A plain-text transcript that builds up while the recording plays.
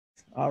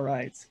All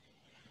right.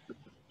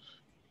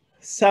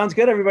 Sounds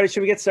good, everybody.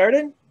 Should we get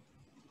started?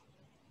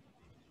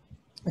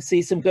 I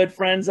see some good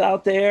friends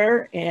out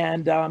there,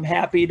 and I'm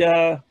happy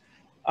to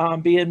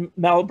be in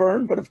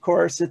Melbourne, but of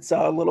course it's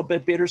a little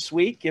bit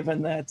bittersweet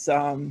given that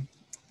some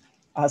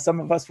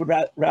of us would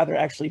rather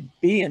actually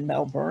be in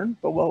Melbourne,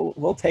 but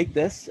we'll take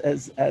this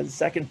as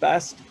second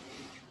best.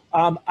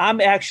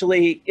 I'm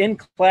actually in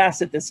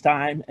class at this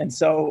time, and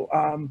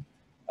so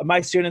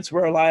my students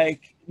were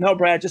like, no,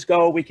 Brad, just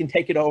go, we can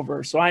take it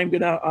over. So I'm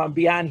gonna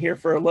be on here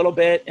for a little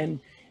bit and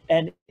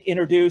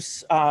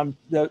introduce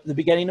the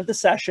beginning of the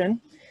session.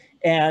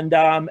 And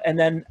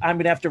then I'm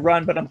gonna have to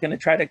run, but I'm gonna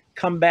try to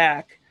come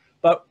back.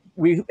 But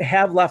we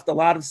have left a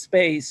lot of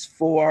space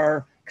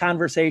for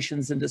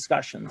conversations and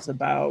discussions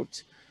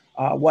about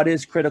what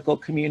is critical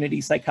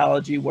community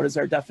psychology, what is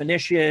our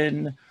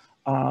definition,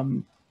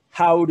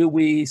 how do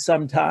we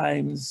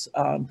sometimes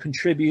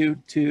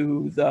contribute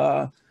to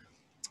the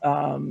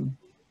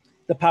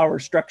power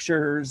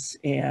structures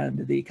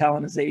and the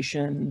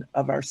colonization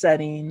of our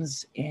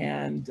settings,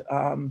 and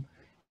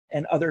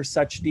other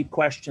such deep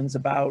questions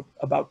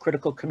about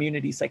critical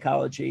community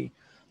psychology.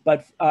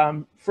 But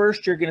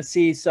first, you're going to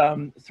see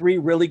three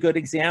really good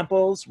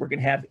examples. We're going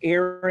to have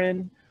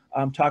Erin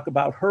talk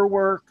about her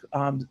work,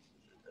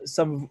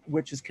 some of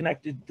which is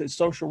connected to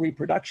social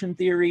reproduction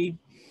theory.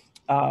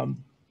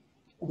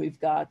 We've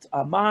got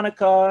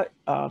Monica,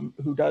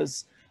 who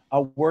does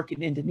work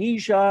in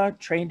Indonesia,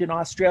 trained in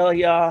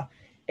Australia,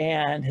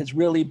 and has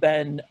really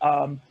been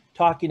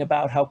talking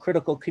about how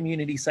critical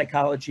community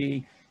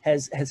psychology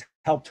has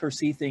helped her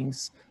see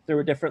things through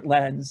a different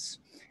lens.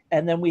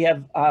 And then we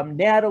have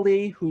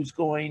Natalie, who's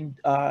going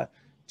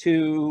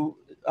to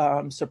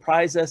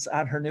surprise us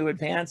on her new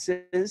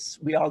advances.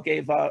 We all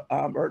gave,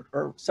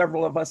 or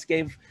several of us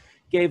gave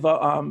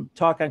a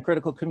talk on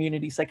critical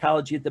community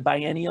psychology at the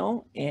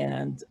biennial,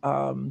 and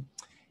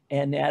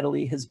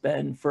Natalie has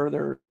been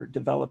further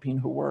developing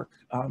her work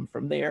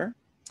from there.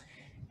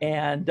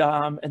 And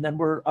then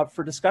we're up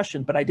for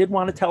discussion. But I did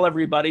want to tell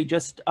everybody,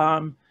 just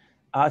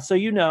so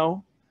you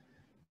know,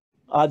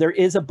 there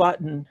is a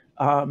button,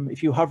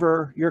 if you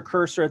hover your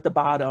cursor at the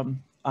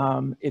bottom,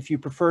 if you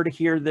prefer to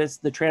hear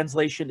the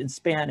translation in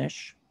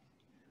Spanish,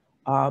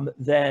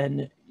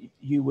 then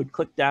you would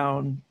click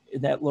down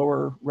in that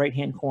lower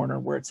right-hand corner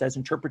where it says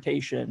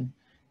interpretation,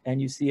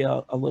 and you see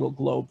a little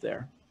globe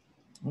there,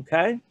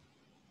 okay?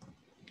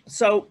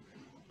 So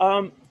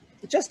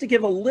just to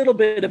give a little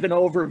bit of an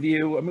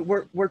overview, I mean,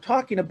 we're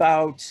talking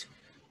about,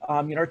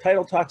 our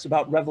title talks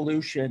about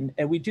revolution,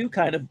 and we do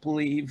kind of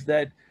believe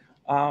that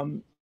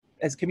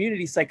as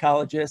community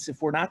psychologists,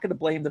 if we're not going to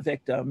blame the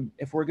victim,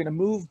 if we're going to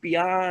move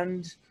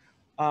beyond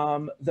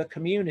the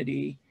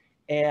community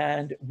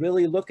and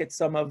really look at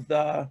some of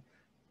the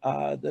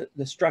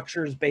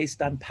structures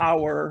based on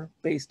power,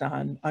 based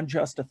on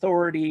unjust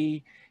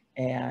authority,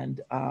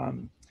 and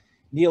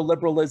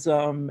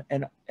neoliberalism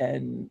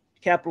and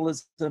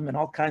capitalism and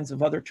all kinds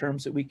of other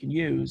terms that we can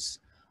use,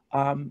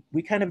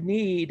 we kind of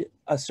need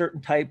a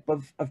certain type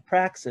of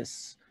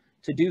praxis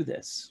to do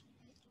this.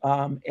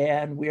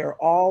 And we are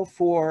all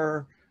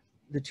for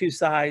the two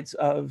sides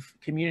of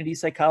community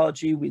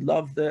psychology. We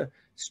love the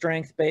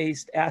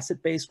strength-based,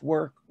 asset-based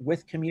work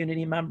with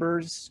community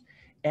members.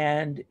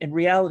 And in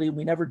reality,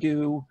 we never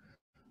do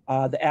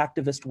the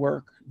activist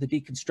work, the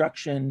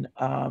deconstruction,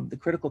 the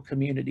critical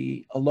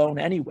community alone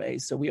anyway.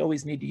 So we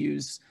always need to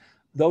use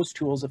those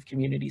tools of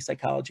community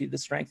psychology, the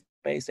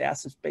strength-based,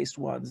 asset-based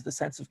ones, the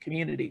sense of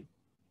community.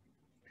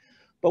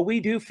 But we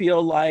do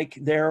feel like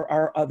there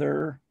are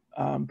other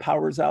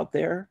powers out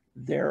there.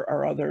 There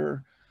are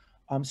other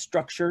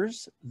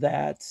structures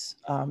that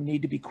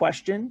need to be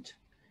questioned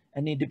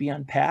and need to be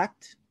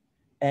unpacked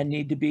and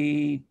need to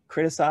be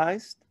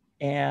criticized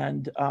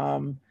and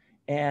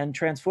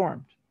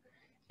transformed.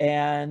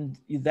 And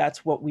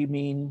that's what we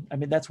mean. I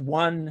mean, that's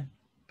one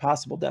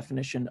possible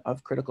definition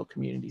of critical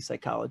community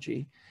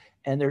psychology.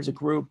 And there's a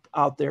group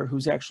out there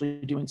who's actually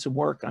doing some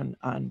work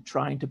on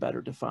trying to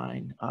better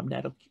define,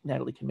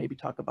 Natalie can maybe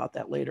talk about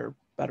that later,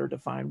 better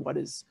define what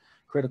is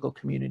critical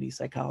community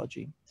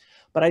psychology.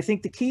 But I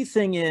think the key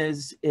thing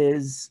is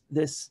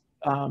this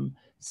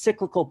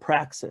cyclical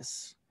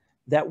praxis,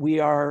 that we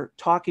are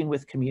talking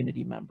with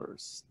community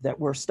members, that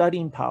we're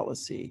studying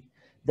policy,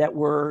 that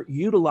we're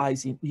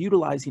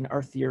utilizing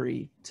our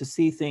theory to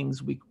see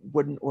things we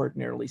wouldn't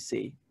ordinarily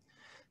see,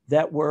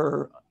 that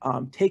we're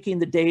taking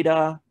the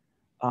data,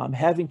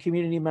 having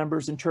community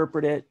members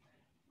interpret it,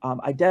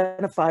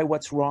 identify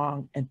what's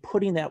wrong, and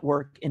putting that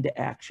work into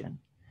action.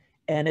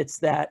 And it's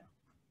that,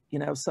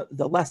 so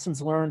the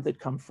lessons learned that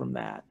come from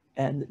that,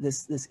 and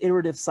this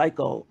iterative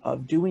cycle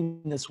of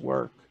doing this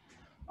work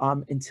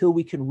until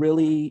we can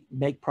really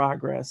make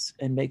progress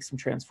and make some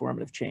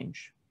transformative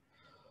change.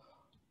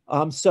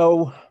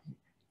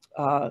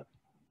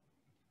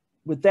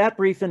 With that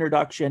brief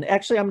introduction,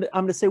 actually, I'm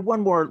going to say one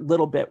more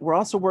little bit. We're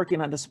also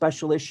working on a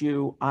special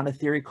issue on a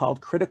theory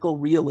called critical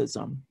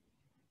realism,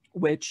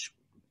 which,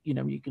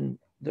 you can,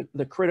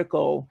 the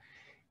critical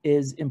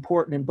is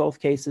important in both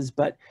cases.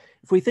 But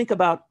if we think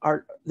about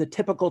the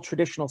typical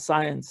traditional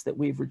science that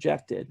we've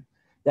rejected,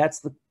 that's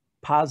the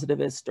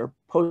positivist or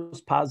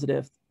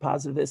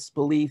post-positivist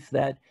belief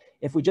that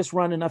if we just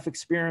run enough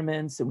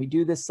experiments and we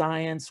do this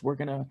science, we're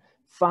going to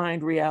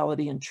find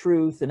reality and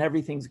truth and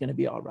everything's going to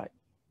be all right.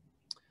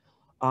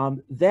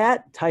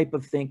 That type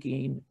of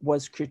thinking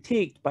was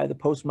critiqued by the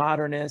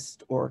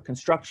postmodernists or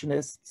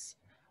constructionists,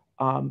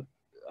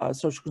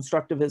 social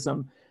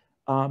constructivism,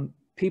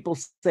 people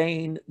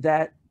saying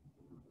that,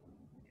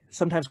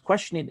 sometimes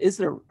questioning, is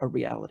there a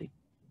reality?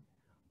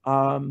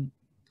 A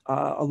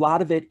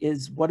lot of it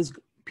is what is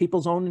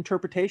people's own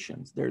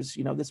interpretations. There's,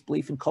 this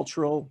belief in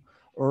cultural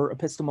or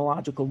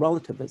epistemological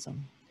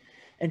relativism.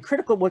 And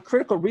what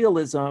critical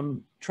realism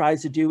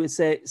tries to do is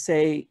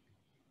say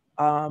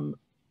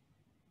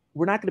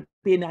we're not going to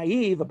be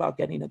naive about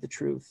getting at the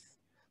truth,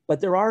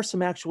 but there are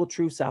some actual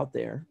truths out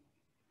there,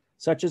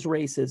 such as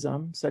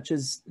racism, such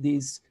as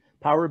these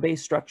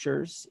power-based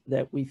structures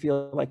that we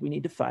feel like we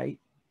need to fight.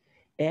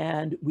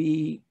 And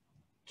we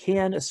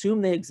can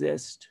assume they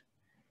exist,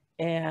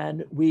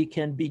 and we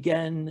can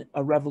begin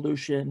a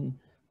revolution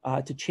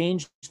to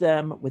change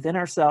them within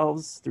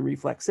ourselves through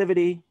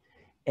reflexivity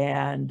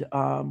and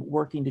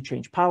working to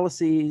change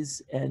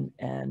policies and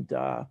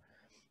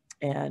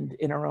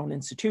in our own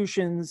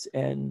institutions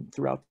and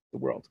throughout the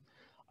world.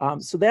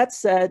 So that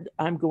said,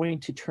 I'm going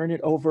to turn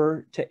it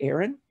over to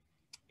Erin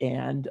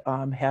and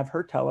have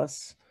her tell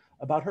us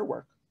about her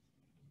work.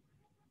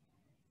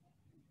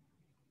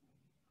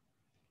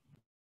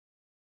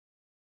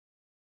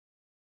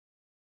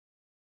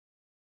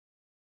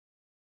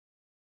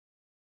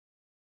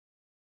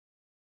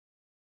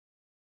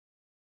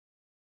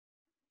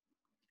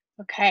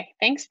 Okay,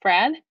 thanks,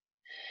 Brad.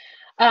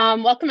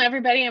 Welcome,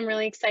 everybody. I'm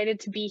really excited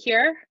to be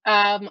here.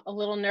 A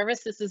little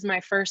nervous. This is my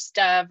first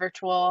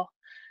virtual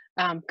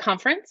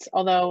conference,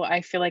 although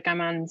I feel like I'm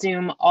on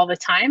Zoom all the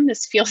time.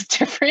 This feels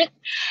different.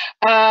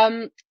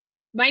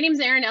 My name is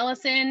Erin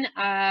Ellison.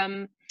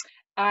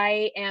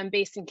 I am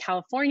based in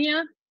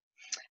California,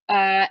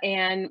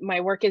 and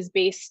my work is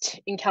based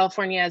in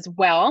California as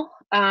well.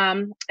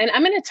 And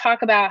I'm going to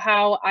talk about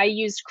how I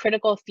used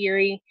critical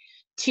theory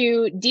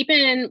to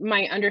deepen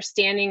my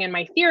understanding and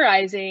my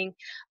theorizing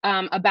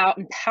about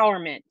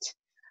empowerment.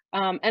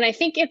 And I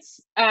think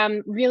it's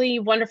really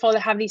wonderful to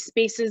have these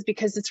spaces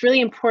because it's really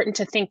important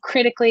to think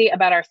critically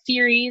about our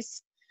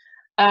theories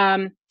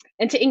and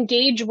to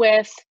engage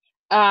with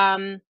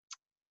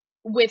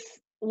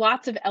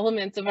lots of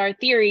elements of our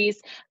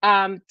theories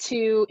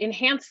to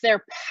enhance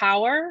their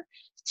power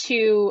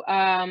to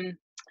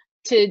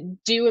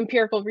do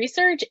empirical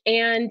research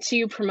and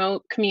to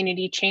promote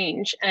community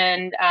change.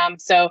 And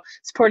so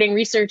supporting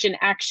research and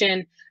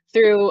action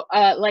through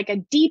like a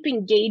deep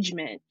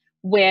engagement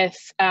with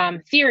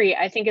theory,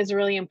 I think is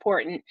really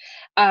important.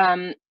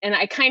 And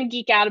I kind of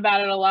geek out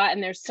about it a lot.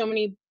 And there's so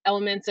many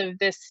elements of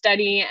this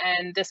study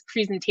and this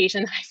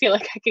presentation that I feel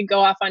like I could go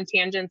off on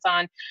tangents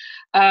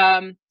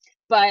on.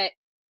 But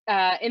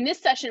in this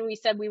session, we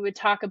said we would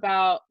talk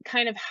about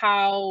kind of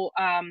how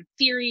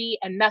theory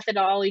and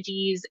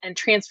methodologies and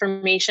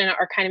transformation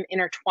are kind of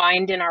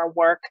intertwined in our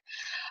work.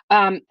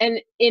 And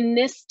in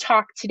this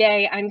talk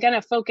today, I'm going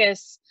to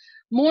focus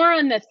more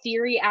on the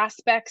theory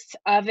aspects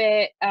of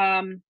it,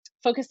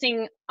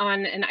 focusing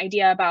on an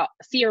idea about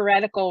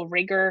theoretical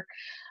rigor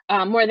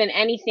more than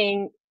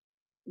anything,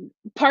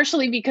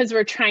 partially because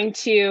we're trying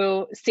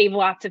to save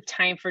lots of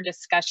time for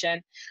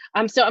discussion.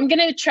 So I'm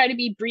going to try to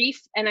be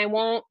brief, and I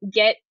won't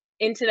get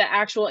into the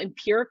actual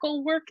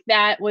empirical work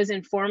that was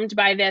informed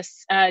by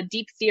this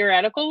deep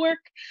theoretical work,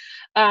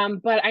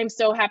 but I'm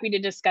so happy to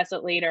discuss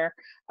it later.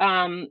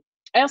 I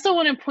also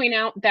want to point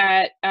out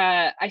that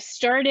I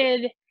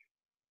started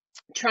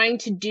trying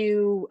to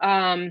do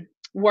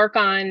work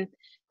on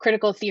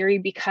critical theory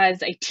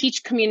because I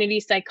teach community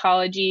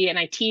psychology and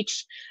I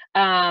teach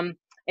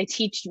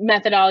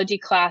methodology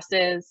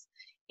classes,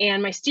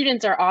 and my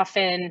students are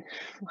often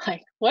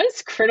like, what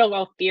is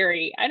critical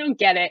theory? I don't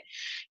get it.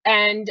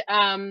 And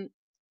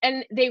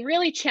they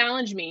really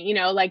challenge me,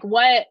 like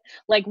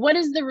what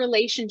is the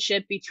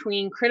relationship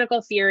between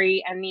critical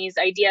theory and these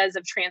ideas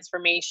of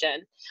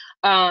transformation?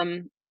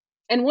 And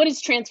what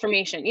is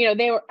transformation?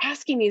 They were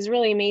asking these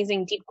really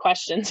amazing, deep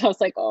questions. I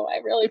was like, oh, I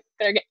really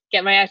better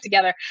get my act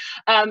together.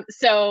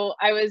 So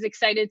I was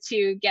excited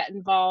to get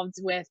involved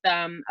with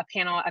a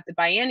panel at the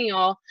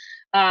biennial.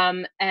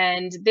 And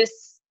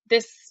this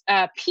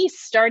piece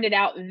started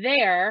out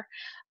there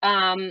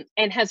and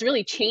has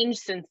really changed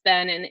since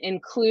then, and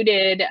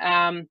included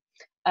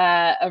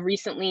a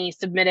recently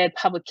submitted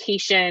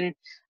publication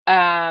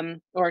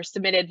or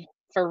submitted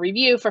for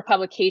review for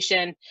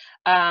publication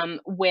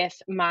with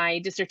my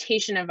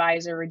dissertation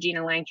advisor,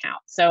 Regina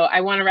Langhout. So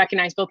I want to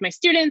recognize both my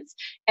students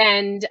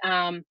and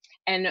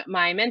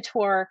my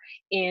mentor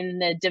in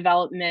the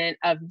development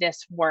of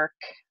this work.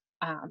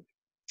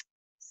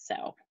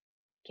 So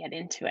get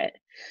into it.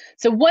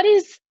 So what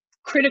is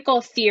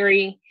critical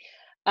theory?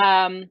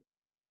 There's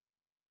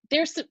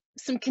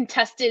some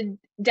contested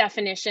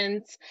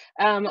definitions.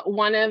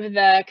 One of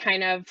the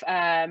kind of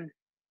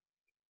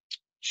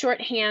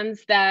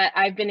shorthands that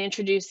I've been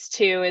introduced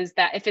to is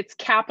that if it's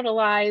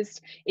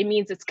capitalized, it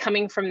means it's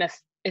coming from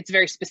it's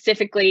very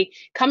specifically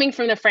coming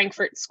from the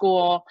Frankfurt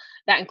School.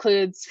 That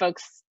includes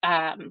folks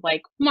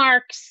like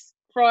Marx,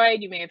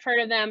 Freud, you may have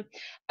heard of them.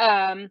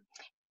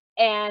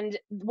 And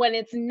when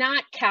it's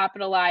not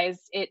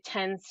capitalized, it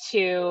tends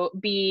to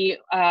be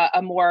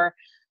a more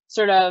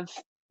sort of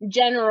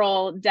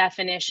general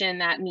definition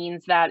that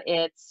means that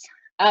it's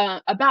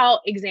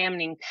about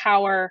examining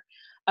power,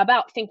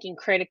 about thinking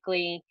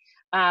critically.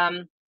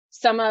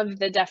 Some of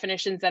the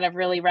definitions that have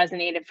really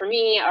resonated for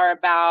me are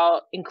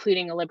about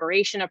including a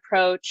liberation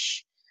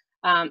approach,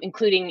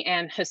 including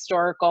an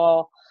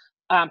historical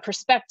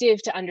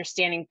perspective to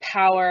understanding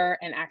power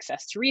and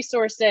access to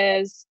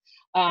resources,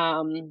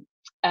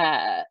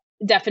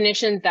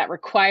 definitions that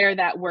require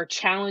that we're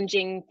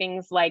challenging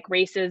things like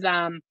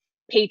racism,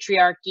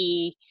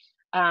 patriarchy,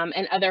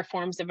 and other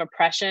forms of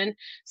oppression.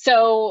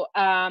 So,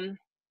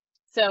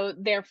 so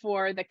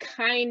therefore, the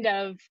kind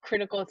of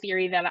critical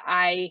theory that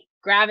I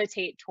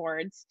gravitate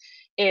towards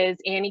is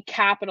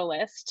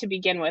anti-capitalist to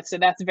begin with. So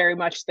that's very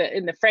much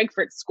in the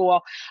Frankfurt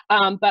School,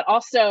 but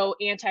also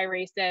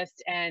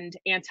anti-racist and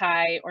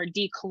anti or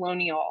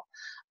decolonial.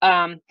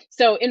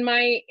 So in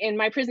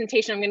my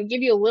presentation, I'm going to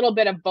give you a little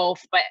bit of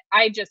both, but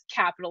I just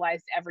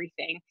capitalized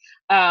everything.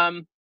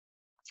 So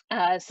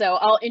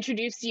I'll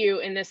introduce you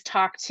in this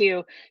talk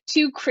to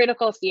two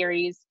critical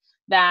theories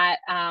that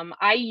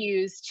I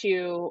use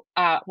to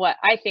what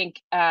I think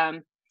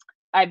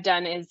I've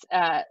done is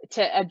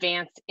to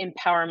advance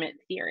empowerment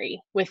theory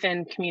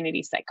within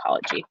community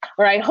psychology,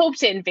 or I hope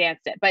to advance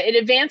it, but it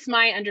advanced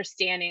my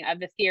understanding of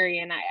the theory,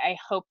 and I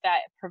hope that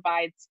it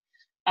provides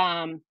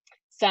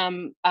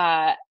some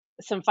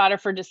fodder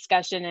for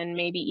discussion and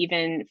maybe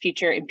even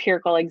future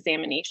empirical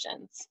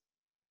examinations.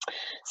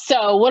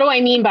 So what do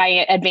I mean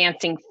by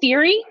advancing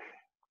theory?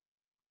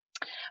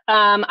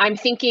 I'm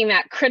thinking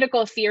that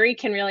critical theory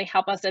can really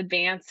help us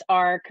advance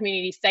our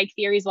community psych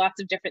theories,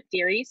 lots of different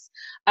theories,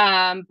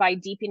 by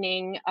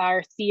deepening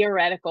our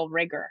theoretical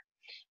rigor.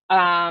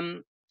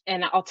 And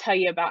I'll tell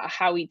you about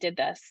how we did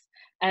this.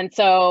 And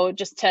so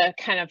just to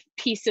kind of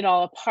piece it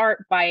all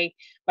apart by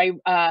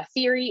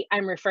theory,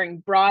 I'm referring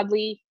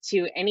broadly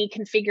to any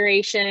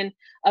configuration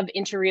of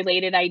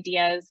interrelated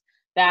ideas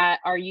that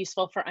are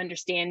useful for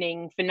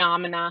understanding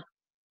phenomena.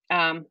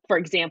 For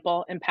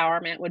example,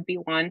 empowerment would be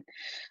one.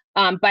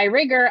 By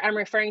rigor, I'm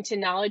referring to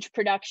knowledge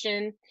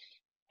production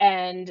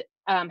and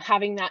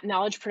having that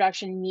knowledge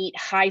production meet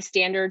high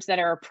standards that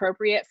are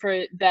appropriate for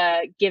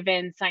the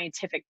given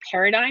scientific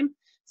paradigm.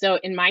 So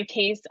in my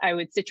case, I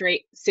would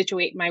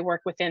situate my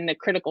work within the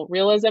critical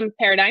realism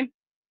paradigm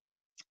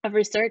of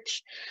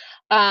research.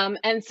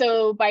 And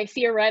so by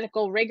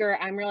theoretical rigor,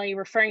 I'm really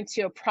referring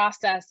to a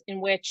process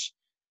in which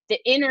the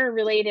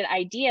interrelated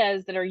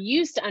ideas that are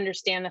used to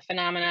understand the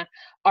phenomena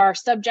are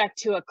subject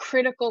to a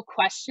critical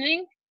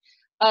questioning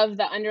of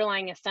the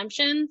underlying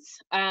assumptions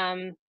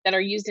that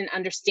are used in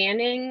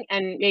understanding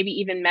and maybe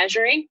even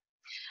measuring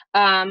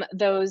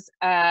those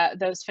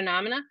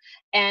phenomena,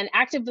 and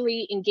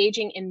actively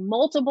engaging in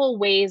multiple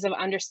ways of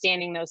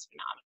understanding those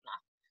phenomena.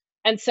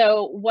 And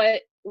so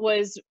what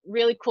was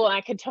really cool, and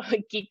I could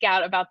totally geek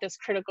out about this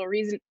critical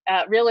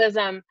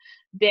realism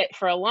bit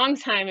for a long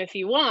time if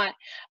you want,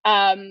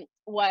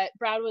 what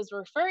Brad was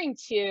referring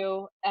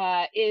to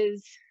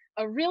is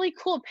a really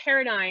cool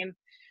paradigm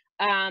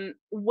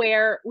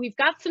where we've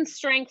got some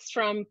strengths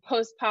from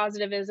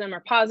post-positivism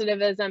or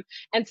positivism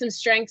and some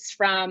strengths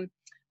from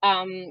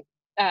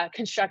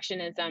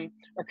constructionism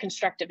or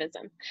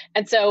constructivism.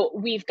 And so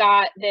we've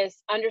got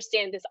this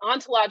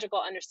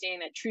ontological understanding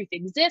that truth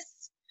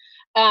exists.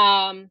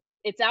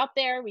 It's out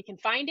there, we can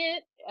find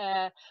it,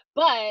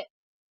 but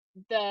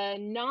the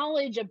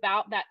knowledge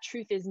about that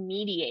truth is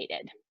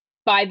mediated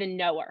by the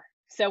knower.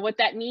 So what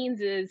that means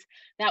is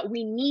that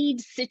we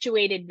need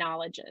situated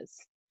knowledges.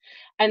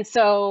 And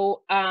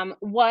so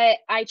what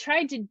I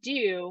tried to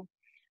do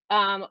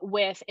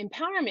with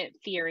empowerment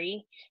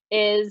theory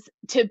is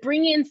to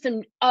bring in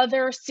some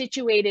other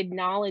situated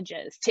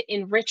knowledges to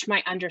enrich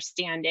my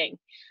understanding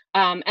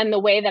and the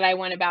way that I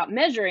went about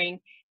measuring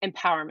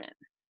empowerment.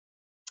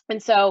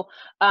 And so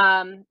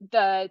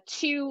the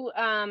two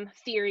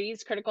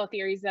critical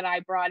theories that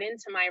I brought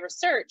into my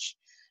research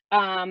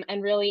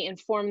and really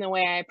informed the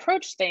way I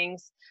approach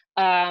things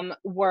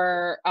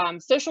were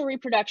social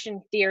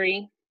reproduction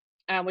theory,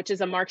 which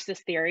is a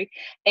Marxist theory,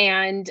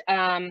 and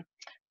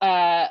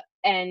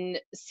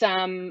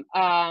some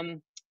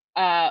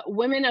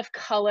women of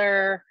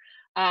color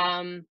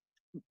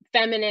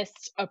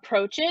feminist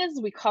approaches.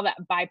 We call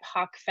that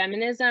BIPOC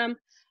feminism.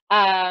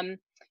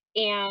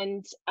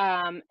 And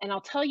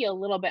I'll tell you a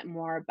little bit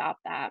more about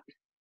that.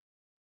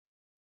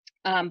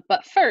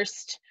 But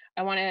first,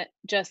 I want to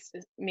just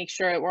make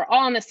sure we're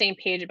all on the same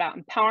page about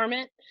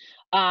empowerment.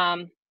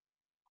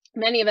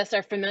 Many of us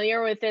are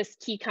familiar with this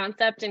key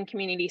concept in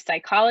community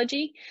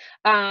psychology.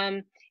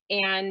 And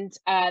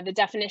the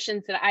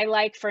definitions that I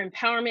like for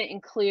empowerment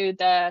include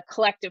the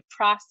collective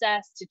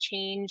process to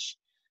change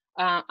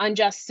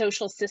unjust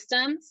social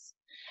systems,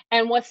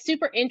 And what's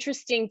super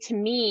interesting to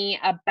me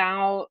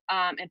about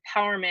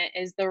empowerment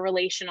is the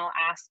relational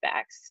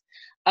aspects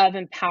of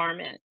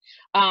empowerment.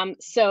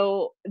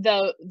 So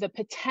the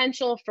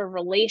potential for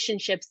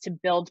relationships to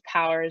build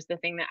power is the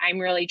thing that I'm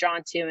really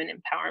drawn to in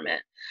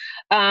empowerment.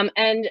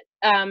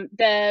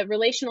 The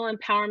relational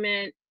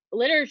empowerment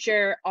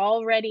literature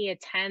already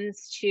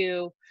attends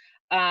to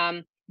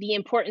the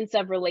importance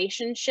of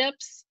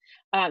relationships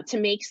to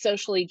make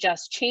socially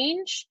just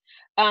change.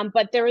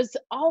 But there was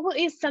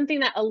always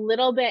something that a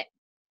little bit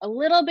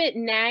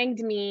nagged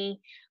me,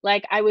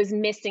 like I was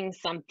missing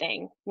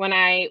something when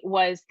I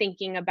was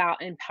thinking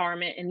about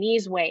empowerment in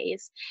these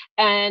ways.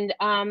 And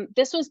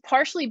this was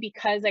partially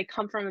because I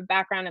come from a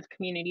background of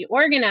community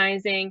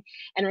organizing,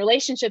 and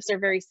relationships are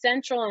very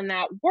central in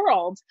that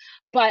world.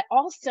 But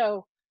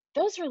also,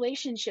 those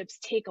relationships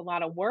take a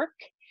lot of work.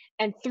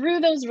 And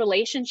through those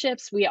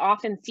relationships, we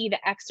often see the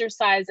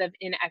exercise of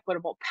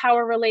inequitable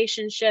power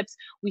relationships.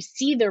 We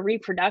see the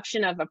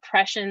reproduction of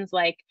oppressions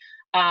like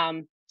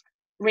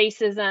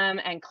racism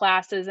and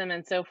classism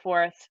and so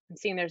forth. I'm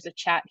seeing there's a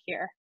chat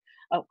here.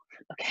 Oh,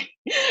 okay.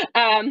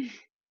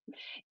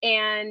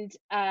 And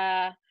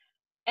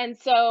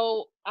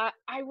so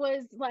I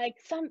was like,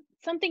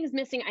 something's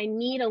missing. I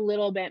need a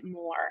little bit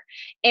more.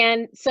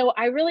 And so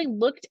I really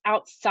looked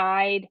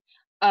outside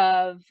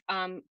of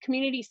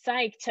community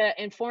psych to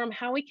inform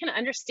how we can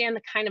understand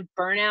the kind of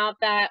burnout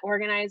that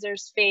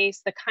organizers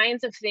face, the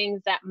kinds of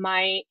things that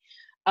might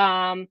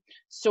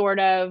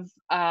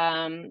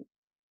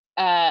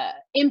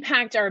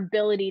impact our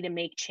ability to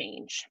make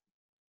change.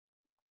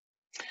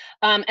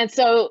 And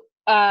so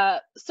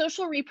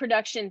social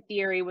reproduction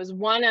theory was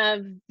one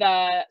of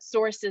the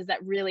sources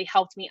that really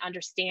helped me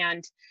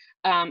understand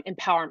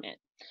empowerment.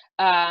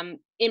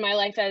 In my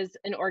life as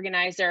an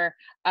organizer,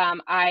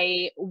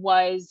 I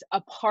was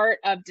a part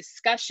of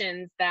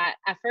discussions that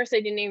at first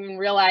I didn't even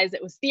realize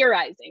it was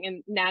theorizing,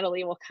 and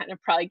Natalie will kind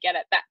of probably get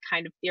at that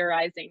kind of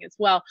theorizing as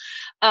well.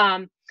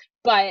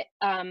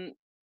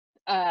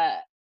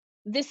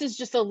 This is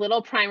just a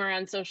little primer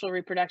on social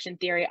reproduction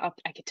theory.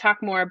 I could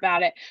talk more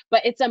about it,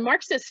 but it's a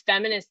Marxist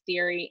feminist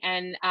theory,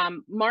 and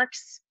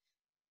Marx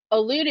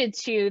alluded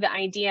to the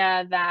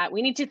idea that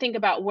we need to think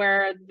about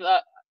where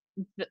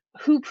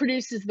who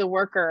produces the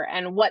worker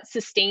and what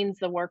sustains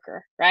the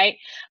worker, right?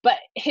 But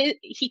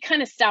he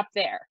kind of stopped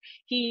there.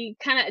 He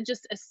kind of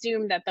just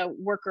assumed that the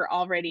worker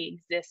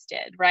already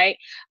existed, right?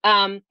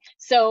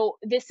 So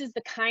these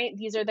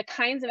are the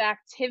kinds of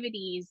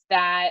activities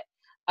that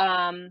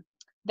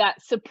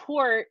that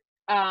support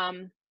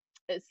the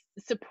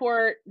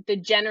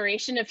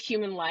generation of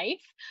human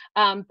life,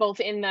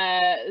 both in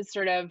the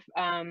sort of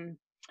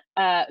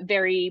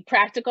very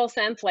practical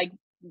sense, like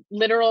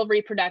literal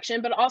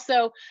reproduction, but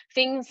also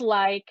things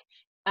like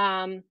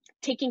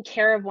taking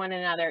care of one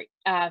another,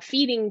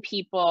 feeding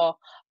people,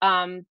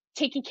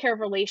 taking care of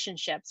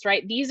relationships,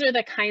 right? These are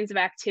the kinds of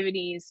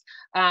activities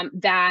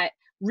that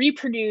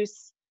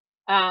reproduce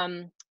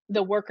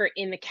the worker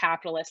in the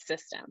capitalist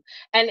system.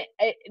 And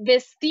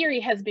this theory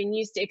has been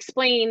used to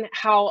explain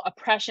how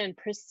oppression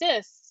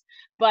persists,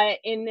 but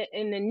in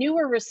the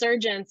newer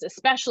resurgence,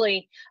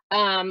 especially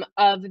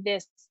of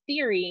this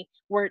theory,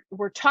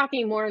 we're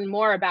talking more and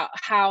more about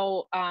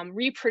how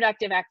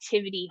reproductive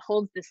activity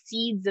holds the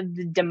seeds of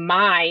the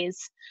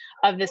demise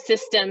of the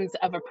systems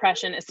of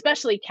oppression,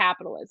 especially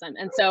capitalism.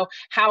 And so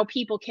how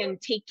people can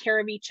take care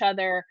of each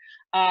other,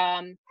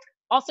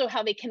 also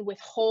how they can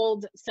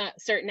withhold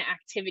certain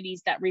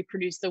activities that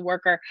reproduce the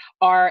worker,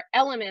 are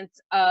elements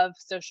of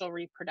social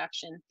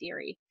reproduction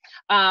theory.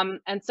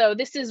 And so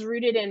this is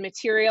rooted in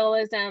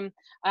materialism,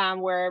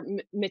 where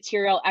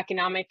material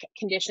economic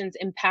conditions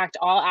impact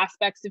all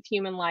aspects of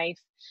human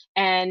life.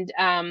 And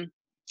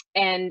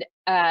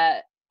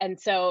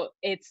so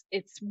it's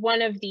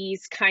one of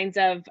these kinds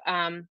of,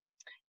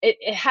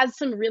 it has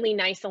some really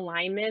nice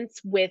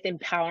alignments with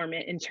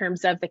empowerment in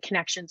terms of the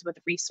connections with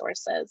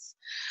resources.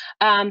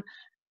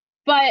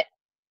 But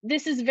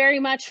this is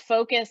very much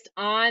focused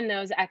on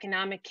those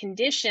economic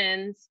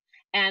conditions.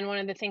 And one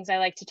of the things I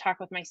like to talk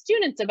with my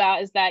students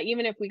about is that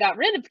even if we got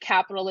rid of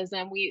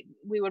capitalism, we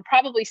would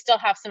probably still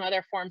have some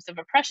other forms of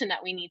oppression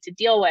that we need to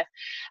deal with.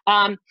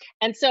 And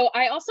so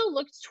I also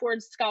looked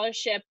towards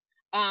scholarship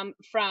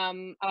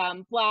from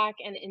Black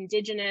and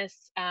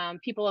Indigenous,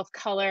 people of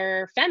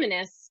color,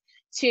 feminists,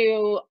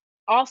 to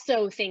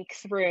also think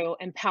through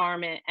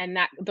empowerment and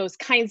those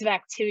kinds of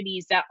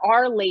activities that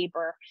are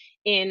labor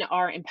in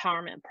our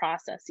empowerment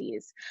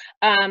processes.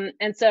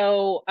 And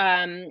so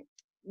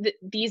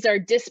these are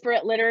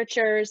disparate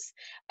literatures,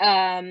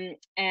 and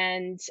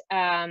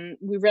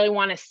we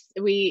really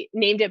we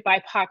named it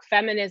BIPOC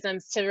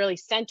feminisms to really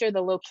center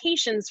the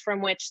locations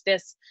from which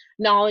this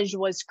knowledge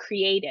was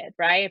created,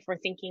 right? If we're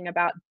thinking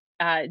about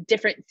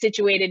different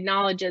situated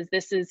knowledges.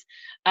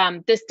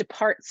 This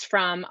departs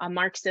from a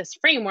Marxist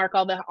framework,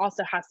 although it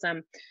also has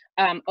some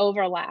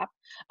overlap.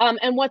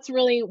 And what's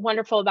really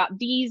wonderful about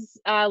these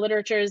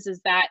literatures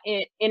is that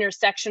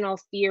intersectional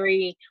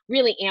theory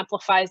really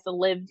amplifies the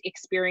lived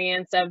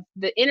experience of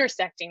the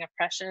intersecting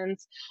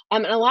oppressions.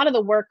 And a lot of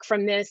the work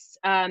from this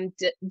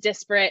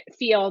disparate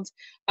field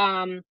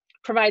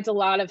provides a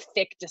lot of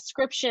thick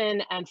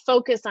description and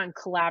focus on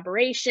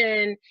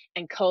collaboration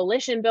and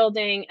coalition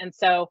building. And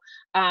so,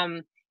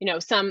 you know,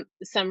 some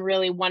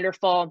really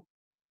wonderful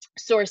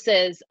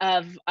sources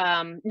of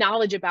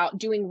knowledge about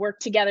doing work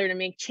together to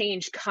make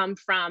change come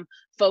from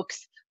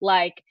folks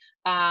like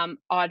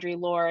Audre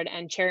Lorde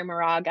and Cherry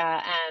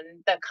Moraga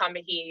and the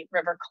Combahee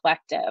River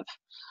Collective.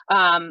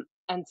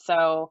 And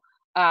so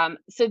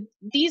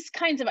these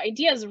kinds of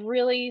ideas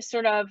really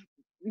sort of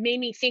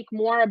made me think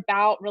more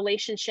about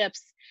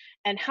relationships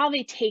and how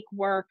they take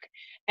work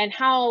and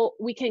how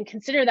we can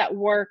consider that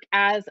work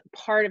as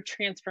part of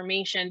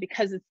transformation,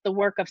 because it's the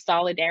work of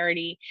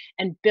solidarity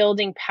and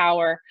building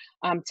power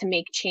to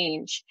make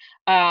change.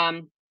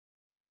 I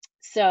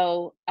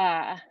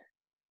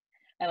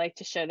like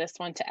to show this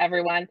one to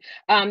everyone.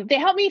 They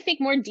help me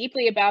think more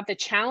deeply about the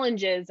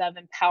challenges of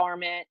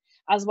empowerment,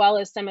 as well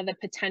as some of the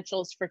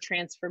potentials for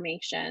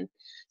transformation.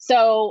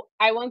 So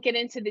I won't get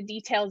into the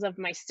details of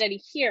my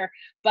study here,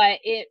 but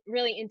it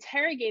really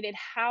interrogated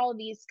how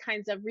these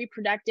kinds of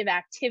reproductive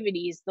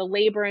activities, the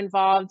labor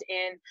involved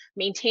in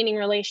maintaining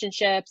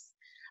relationships,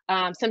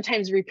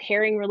 sometimes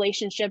repairing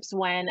relationships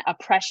when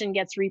oppression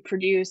gets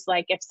reproduced,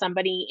 like if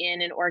somebody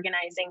in an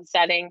organizing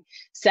setting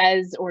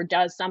says or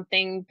does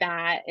something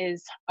that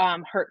is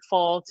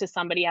hurtful to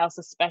somebody else,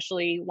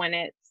 especially when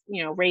it's,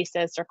 you know,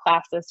 racist or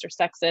classist or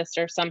sexist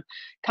or some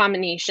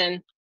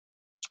combination.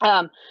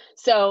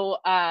 So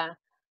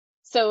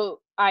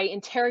I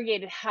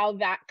interrogated how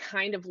that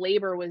kind of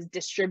labor was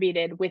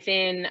distributed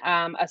within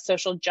a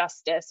social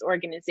justice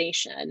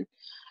organization.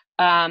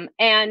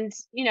 And,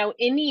 you know,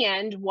 in the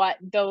end, what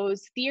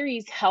those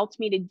theories helped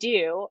me to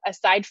do,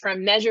 aside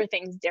from measure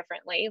things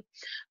differently,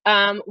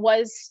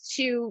 was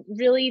to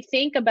really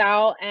think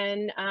about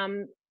and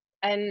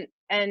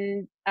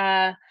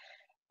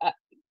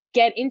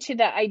get into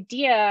the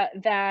idea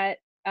that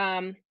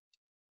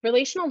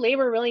relational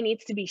labor really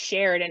needs to be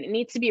shared, and it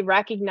needs to be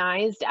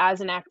recognized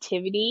as an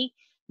activity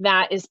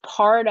that is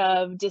part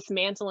of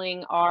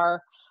dismantling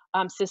our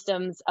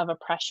systems of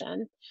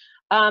oppression.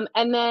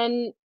 And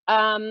then,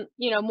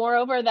 you know,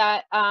 moreover,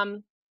 that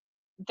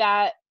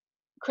that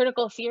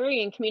critical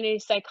theory and community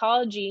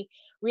psychology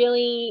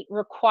really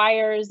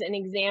requires an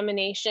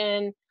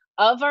examination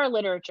of our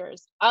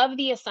literatures, of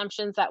the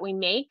assumptions that we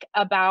make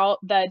about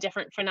the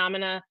different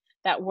phenomena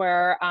that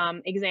we're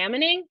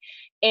examining,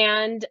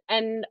 and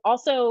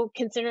also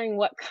considering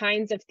what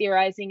kinds of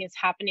theorizing is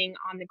happening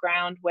on the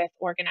ground with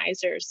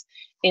organizers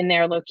in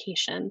their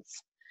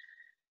locations.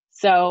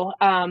 So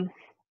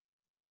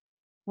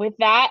with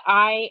that,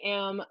 I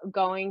am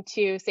going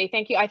to say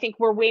thank you. I think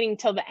we're waiting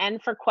till the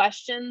end for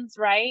questions,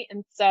 right?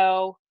 And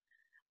so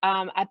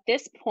at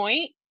this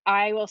point,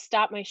 I will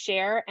stop my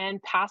share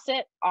and pass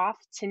it off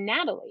to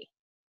Natalie.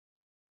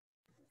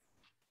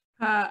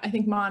 I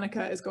think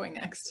Monica is going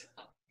next.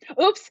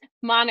 Oops,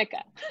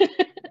 Monica.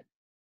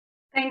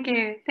 Thank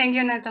you,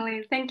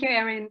 Natalie. Thank you,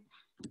 Erin.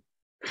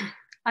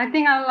 I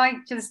think I'd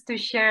like just to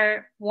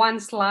share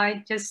one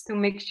slide just to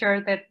make sure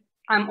that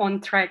I'm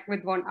on track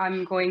with what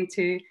I'm going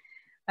to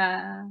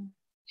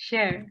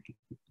share.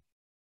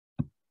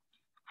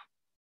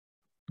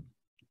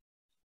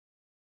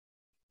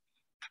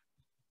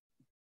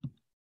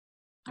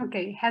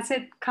 Okay, has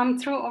it come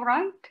through all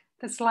right,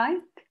 the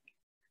slide?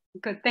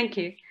 Good, thank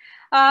you.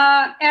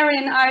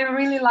 Erin, I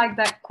really like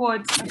that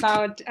quote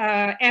about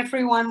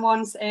everyone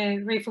wants a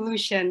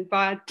revolution,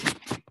 but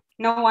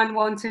no one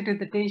wants to do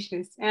the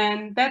dishes.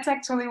 And that's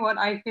actually what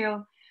I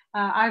feel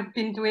I've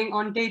been doing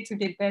on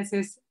day-to-day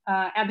basis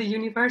at the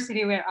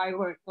university where I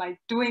work, like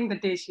doing the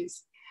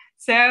dishes.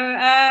 So,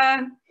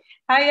 hi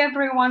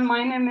everyone,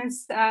 my name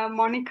is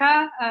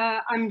Monica.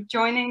 I'm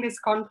joining this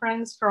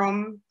conference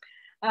from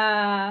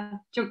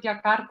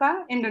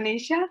Yogyakarta,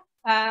 Indonesia.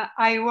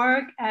 I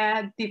work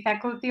at the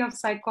Faculty of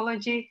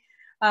Psychology,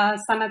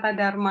 Sanata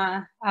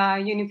Dharma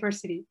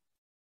University.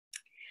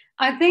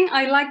 I think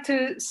I like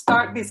to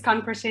start this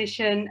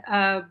conversation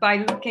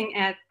by looking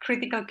at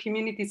critical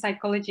community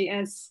psychology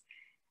as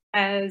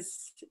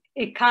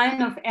a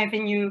kind of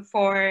avenue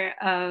for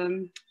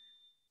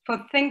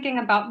thinking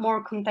about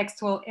more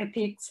contextual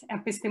ethics,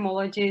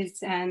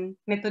 epistemologies, and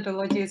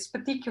methodologies,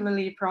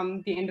 particularly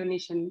from the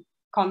Indonesian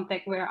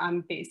context where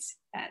I'm based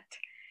at.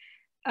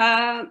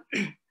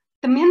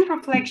 The main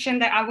reflection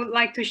that I would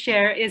like to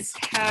share is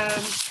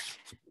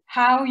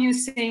how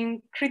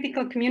using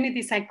critical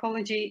community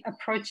psychology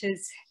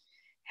approaches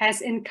has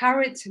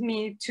encouraged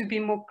me to be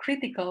more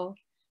critical,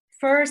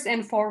 first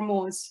and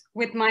foremost,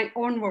 with my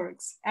own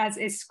works as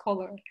a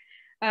scholar.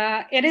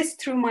 It is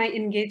through my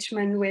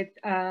engagement with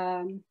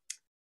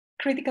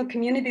critical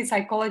community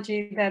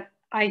psychology that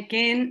I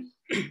gain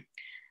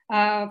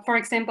For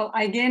example,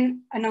 I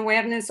gain an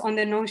awareness on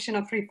the notion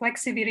of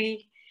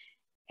reflexivity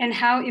and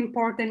how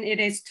important it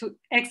is to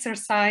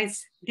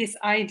exercise this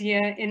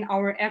idea in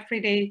our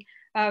everyday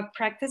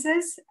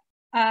practices,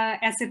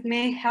 as it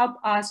may help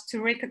us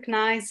to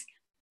recognize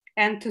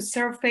and to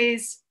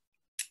surface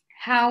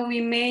how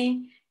we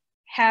may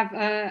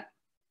have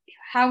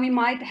how we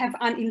might have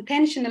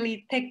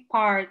unintentionally take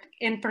part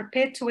in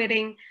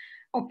perpetuating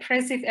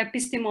oppressive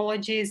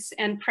epistemologies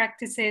and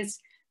practices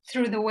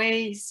through the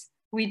ways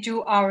we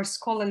do our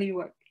scholarly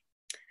work.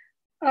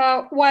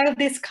 While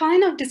this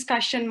kind of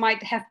discussion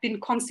might have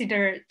been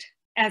considered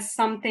as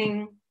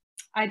something,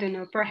 I don't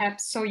know,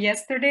 perhaps so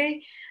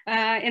yesterday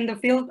in the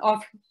field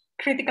of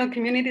critical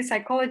community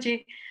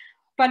psychology,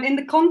 but in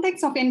the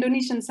context of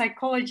Indonesian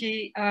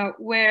psychology,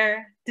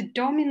 where the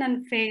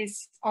dominant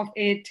phase of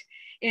it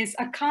is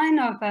a kind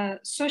of a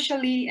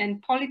socially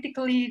and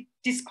politically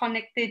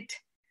disconnected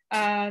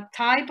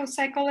type of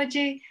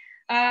psychology,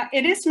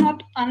 it is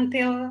not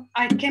until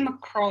I came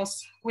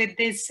across with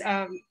this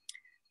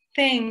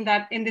thing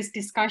that in this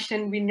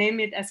discussion we name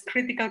it as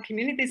critical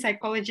community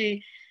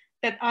psychology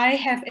that I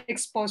have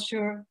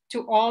exposure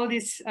to all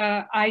these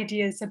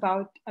ideas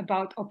about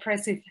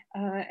oppressive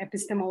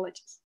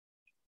epistemologies.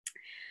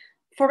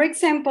 For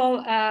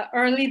example,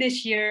 early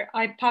this year,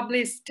 I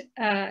published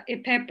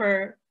a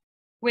paper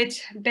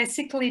which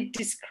basically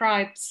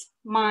describes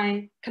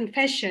my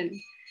confession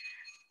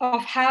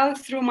of how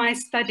through my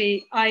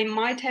study, I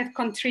might have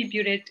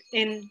contributed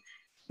in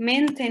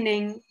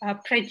maintaining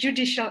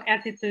prejudicial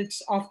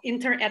attitudes of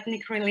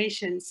inter-ethnic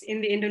relations in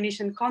the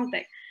Indonesian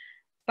context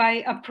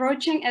by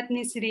approaching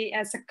ethnicity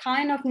as a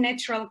kind of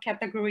natural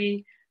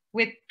category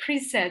with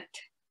preset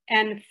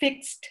and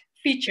fixed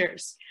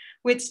features,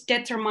 which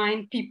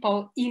determine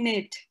people's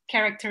innate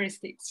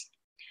characteristics.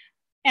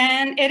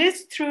 And it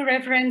is through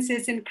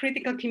references in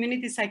critical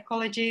community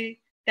psychology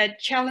that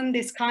challenge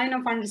this kind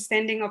of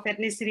understanding of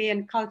ethnicity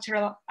and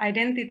cultural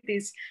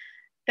identities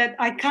that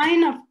I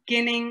kind of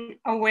gaining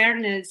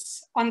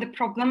awareness on the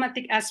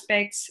problematic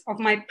aspects of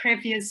my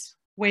previous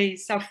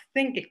ways of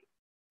thinking.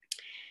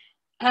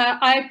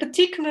 I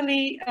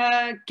particularly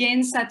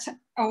gained such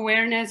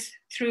awareness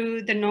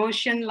through the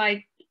notion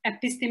like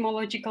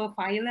epistemological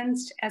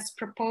violence as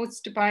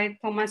proposed by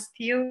Thomas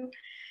Theo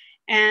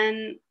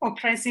and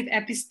oppressive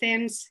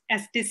epistemes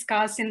as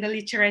discussed in the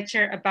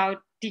literature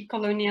about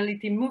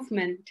decoloniality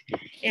movement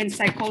in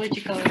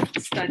psychological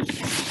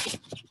studies.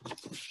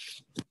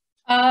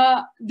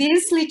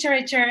 This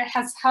literature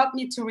has helped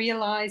me to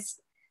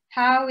realize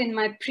how in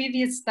my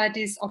previous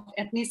studies of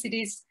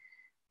ethnicities,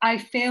 I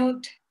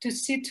failed to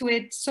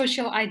situate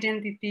social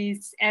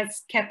identities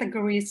as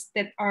categories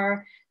that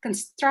are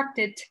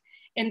constructed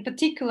in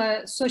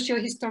particular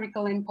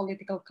socio-historical and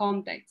political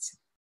contexts.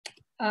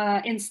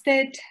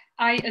 Instead,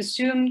 I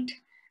assumed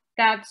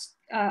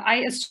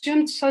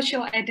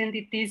social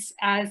identities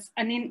as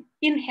an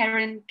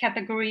inherent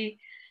category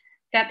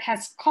that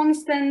has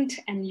constant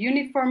and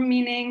uniform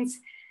meanings,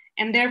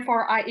 and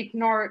therefore I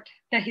ignored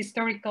the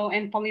historical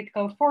and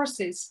political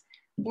forces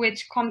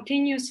which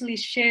continuously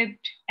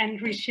shaped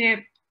and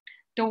reshaped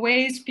the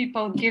ways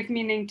people give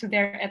meaning to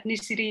their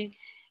ethnicity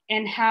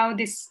and how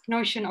this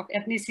notion of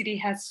ethnicity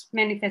has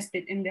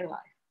manifested in their life.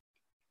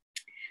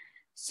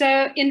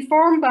 So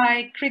informed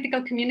by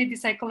critical community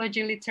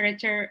psychology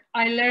literature,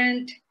 I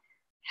learned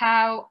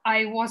how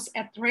I was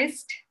at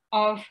risk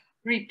of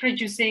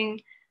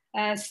reproducing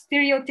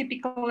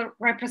stereotypical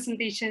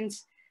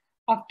representations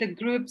of the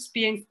groups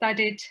being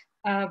studied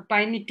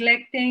by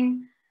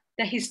neglecting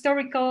the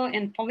historical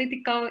and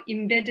political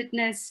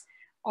embeddedness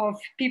of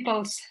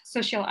people's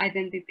social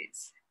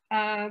identities.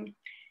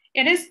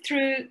 It is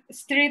through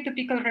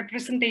stereotypical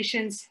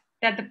representations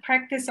that the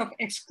practice of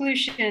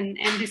exclusion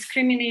and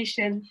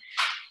discrimination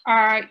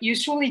are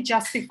usually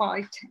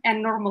justified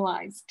and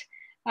normalized.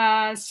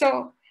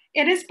 So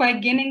it is by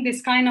gaining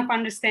this kind of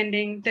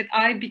understanding that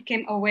I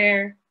became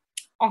aware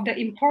of the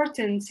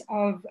importance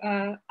of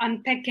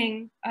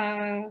unpacking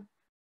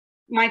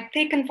my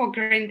taken for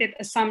granted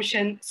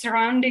assumption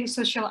surrounding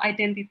social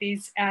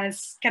identities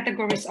as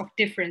categories of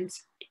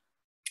difference.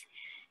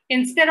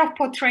 Instead of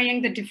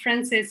portraying the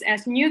differences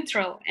as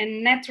neutral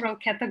and natural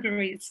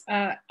categories,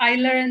 I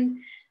learned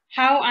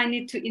how I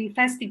need to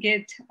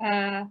investigate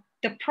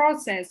the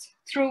process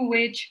through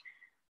which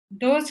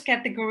those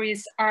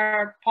categories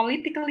are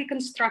politically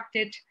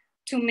constructed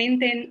to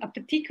maintain a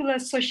particular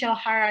social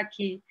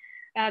hierarchy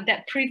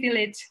that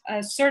privilege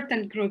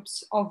certain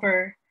groups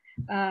over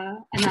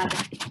another.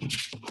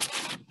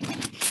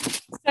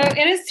 So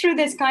it is through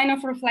this kind of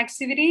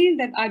reflexivity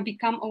that I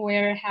become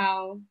aware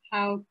how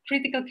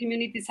critical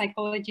community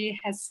psychology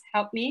has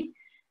helped me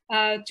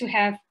to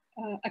have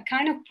a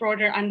kind of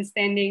broader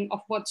understanding of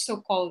what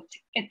so-called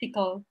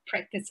ethical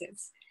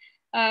practices.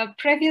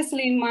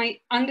 Previously, my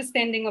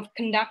understanding of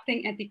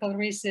conducting ethical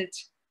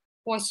research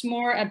was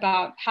more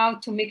about how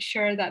to make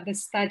sure that the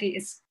study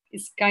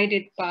is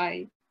guided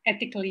by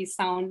ethically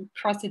sound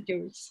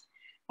procedures.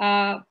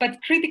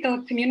 But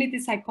critical community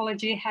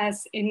psychology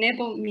has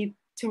enabled me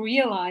to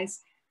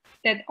realize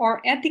that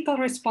our ethical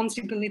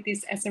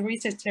responsibilities as a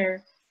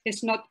researcher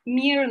is not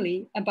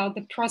merely about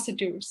the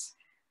procedures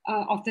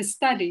of the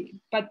study,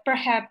 but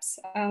perhaps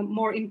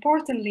more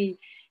importantly,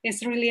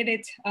 is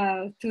related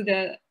to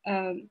the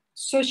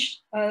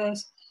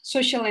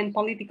social and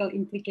political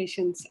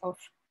implications of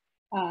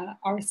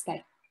our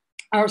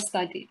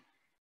study.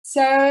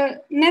 So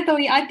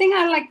Natalie, I think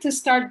I'd like to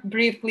start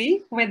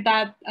briefly with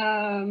that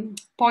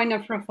point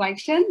of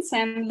reflections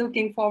and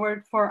looking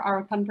forward for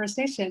our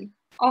conversation.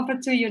 Over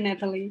to you,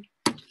 Natalie.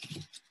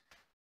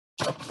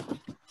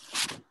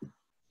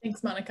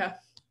 Thanks, Monica.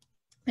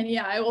 And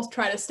yeah, I will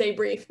try to stay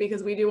brief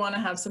because we do want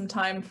to have some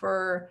time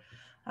for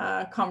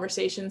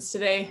conversations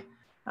today.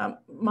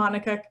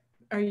 Monica,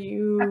 are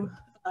you,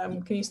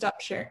 can you stop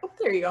sharing? Oh,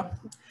 there you go.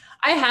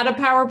 I had a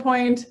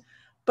PowerPoint,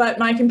 but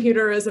my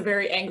computer is a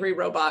very angry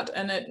robot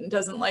and it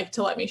doesn't like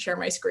to let me share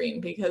my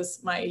screen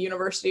because my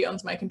university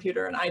owns my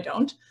computer and I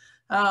don't.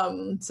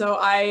 So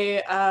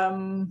I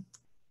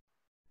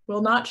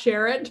will not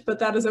share it, but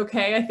that is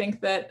okay. I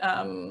think that,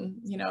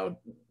 you know,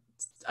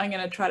 I'm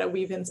going to try to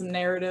weave in some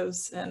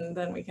narratives and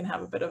then we can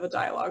have a bit of a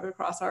dialogue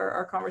across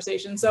our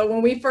conversation. So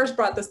when we first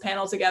brought this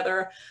panel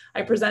together,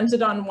 I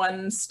presented on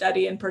one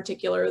study in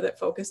particular that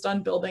focused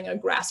on building a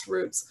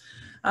grassroots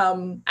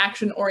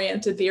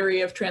action-oriented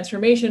theory of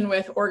transformation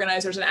with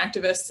organizers and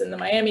activists in the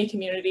Miami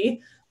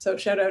community. So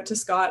shout out to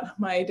Scott,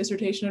 my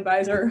dissertation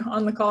advisor,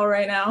 on the call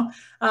right now.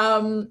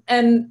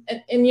 And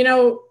you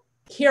know,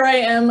 here I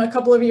am a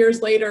couple of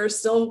years later,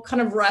 still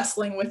kind of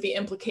wrestling with the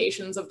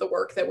implications of the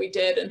work that we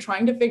did and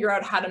trying to figure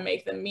out how to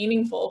make them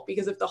meaningful.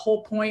 Because if the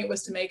whole point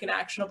was to make an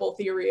actionable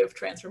theory of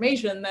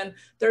transformation, then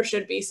there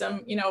should be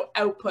some, you know,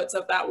 outputs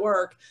of that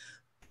work.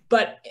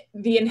 But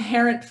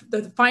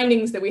the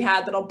findings that we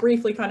had that I'll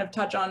briefly kind of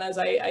touch on as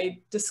I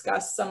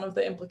discuss some of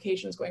the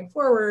implications going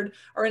forward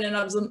are in and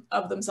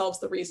of themselves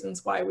the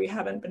reasons why we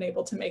haven't been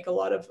able to make a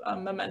lot of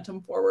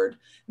momentum forward.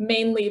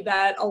 Mainly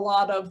that a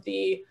lot of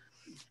the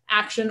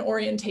action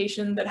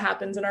orientation that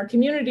happens in our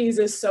communities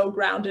is so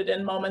grounded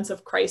in moments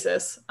of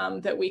crisis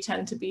that we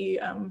tend to be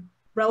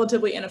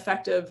relatively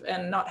ineffective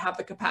and not have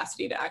the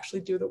capacity to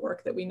actually do the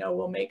work that we know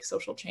will make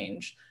social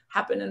change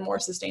happen in more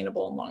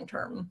sustainable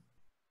and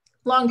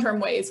long-term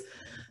ways.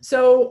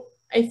 So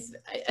I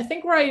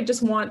think where I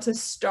just want to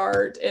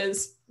start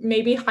is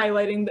maybe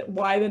highlighting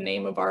why the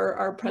name of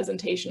our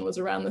presentation was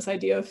around this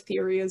idea of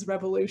theory as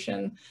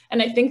revolution.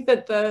 And I think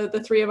that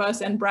the three of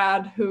us and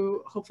Brad,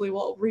 who hopefully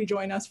will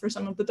rejoin us for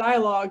some of the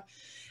dialogue,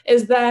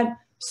 is that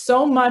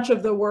so much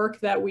of the work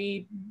that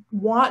we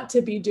want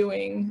to be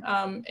doing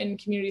in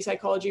community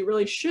psychology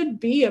really should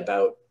be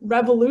about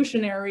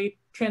revolutionary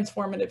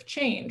transformative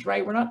change,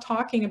 right? We're not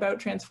talking about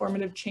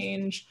transformative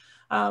change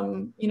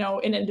you know,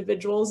 in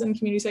individuals in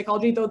community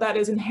psychology, though that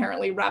is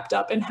inherently wrapped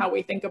up in how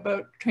we think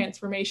about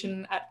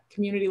transformation at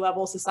community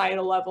level,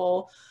 societal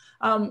level.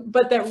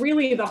 But that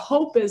really the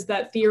hope is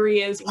that theory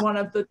is one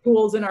of the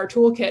tools in our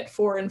toolkit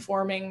for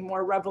informing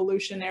more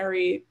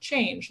revolutionary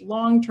change,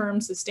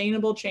 long-term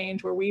sustainable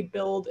change where we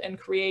build and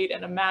create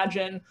and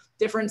imagine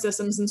different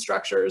systems and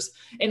structures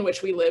in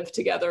which we live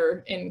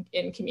together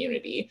in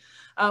community.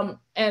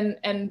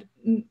 And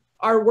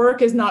our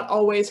work is not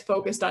always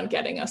focused on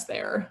getting us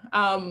there.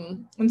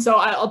 And so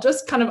I'll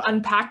just kind of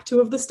unpack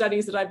two of the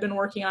studies that I've been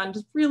working on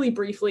just really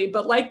briefly,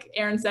 but like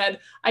Erin said,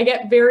 I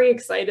get very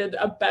excited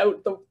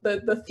about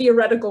the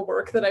theoretical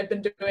work that I've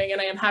been doing,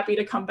 and I am happy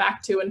to come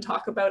back to and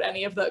talk about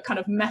any of the kind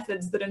of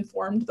methods that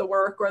informed the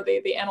work or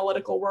the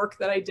analytical work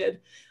that I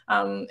did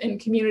in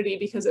community,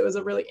 because it was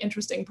a really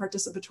interesting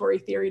participatory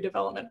theory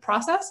development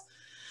process.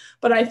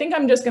 But I think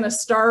I'm just going to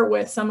start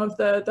with some of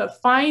the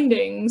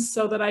findings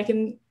so that I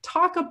can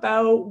talk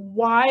about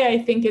why I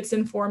think it's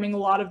informing a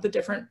lot of the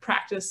different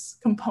practice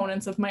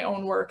components of my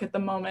own work at the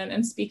moment,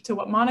 and speak to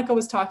what Monica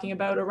was talking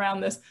about around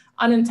this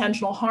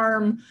unintentional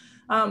harm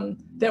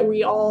that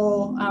we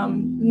all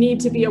need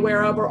to be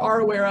aware of or are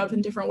aware of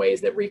in different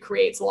ways that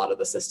recreates a lot of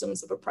the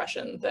systems of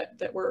oppression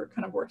that we're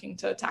kind of working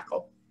to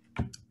tackle.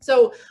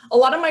 So a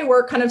lot of my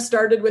work kind of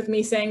started with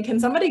me saying, can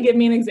somebody give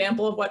me an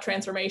example of what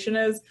transformation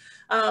is?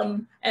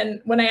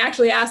 And when I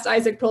actually asked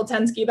Isaac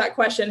Piltensky that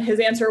question,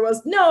 his answer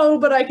was no,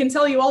 but I can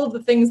tell you all of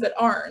the things that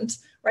aren't,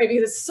 right?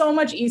 Because it's so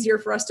much easier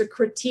for us to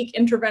critique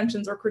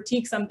interventions or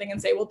critique something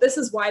and say, well, this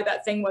is why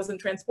that thing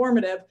wasn't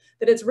transformative,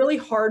 that it's really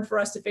hard for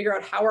us to figure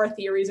out how our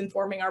theory is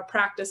informing our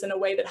practice in a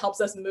way that helps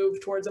us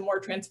move towards a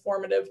more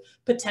transformative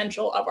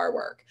potential of our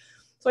work.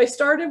 So I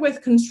started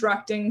with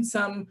constructing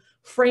some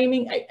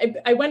framing.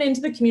 I went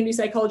into the community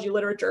psychology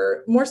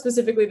literature, more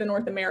specifically the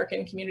North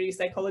American community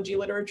psychology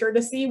literature,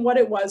 to see what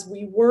it was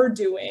we were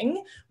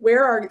doing,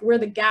 where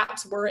the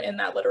gaps were in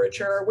that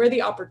literature, where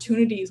the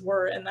opportunities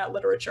were in that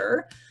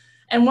literature.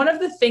 And one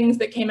of the things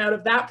that came out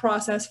of that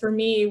process for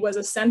me was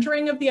a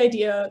centering of the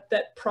idea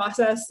that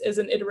process is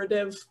an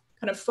iterative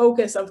kind of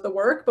focus of the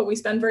work, but we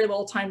spend very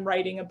little time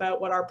writing about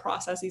what our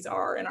processes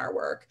are in our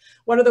work.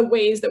 What are the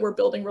ways that we're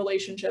building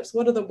relationships?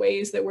 What are the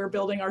ways that we're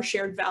building our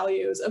shared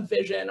values, a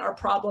vision, our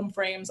problem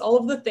frames, all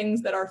of the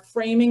things that are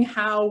framing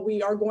how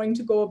we are going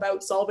to go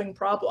about solving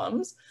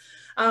problems.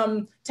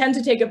 tend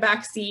to take a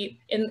back seat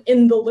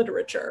in the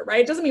literature,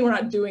 right? It doesn't mean we're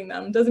not doing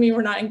them, doesn't mean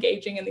we're not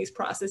engaging in these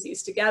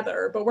processes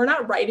together, but we're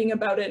not writing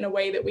about it in a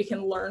way that we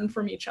can learn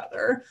from each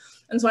other.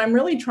 And so I'm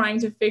really trying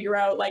to figure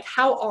out, like,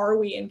 how are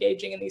we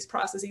engaging in these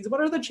processes?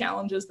 What are the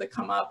challenges that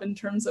come up in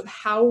terms of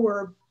how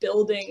we're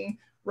building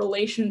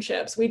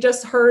relationships? We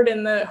just heard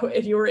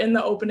if you were in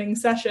the opening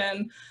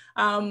session,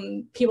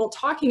 people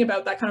talking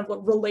about that kind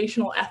of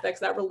relational ethics,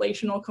 that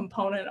relational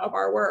component of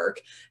our work.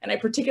 And I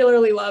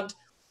particularly loved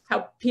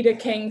how Peter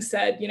King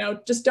said, you know,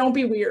 just don't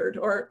be weird,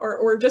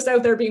 or just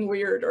out there being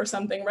weird or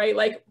something, right?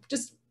 Like,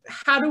 just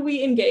how do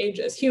we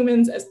engage as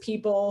humans, as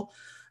people,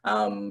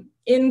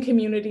 in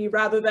community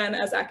rather than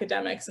as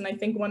academics? And I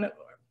think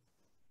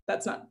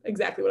that's not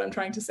exactly what I'm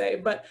trying to say,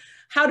 but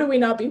how do we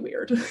not be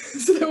weird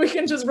so that we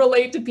can just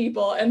relate to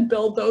people and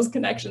build those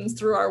connections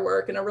through our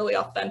work in a really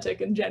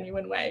authentic and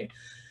genuine way?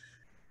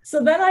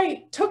 So then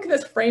I took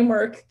this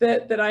framework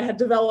that I had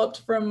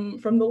developed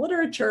from the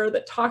literature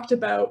that talked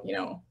about, you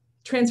know,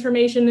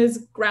 transformation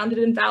is grounded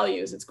in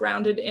values, it's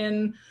grounded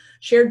in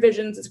shared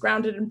visions, it's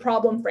grounded in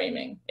problem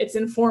framing, it's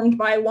informed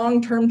by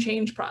long-term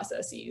change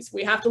processes.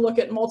 We have to look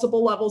at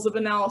multiple levels of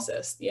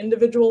analysis. The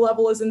individual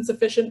level is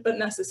insufficient but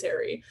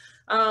necessary.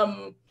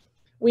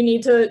 We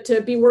need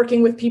to be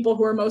working with people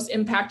who are most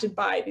impacted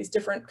by these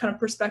different kind of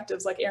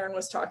perspectives like Erin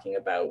was talking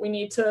about. We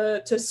need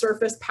to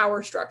surface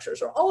power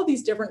structures, or all of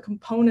these different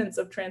components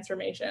of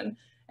transformation.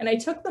 And I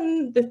took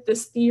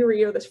this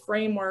theory or this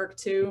framework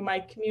to my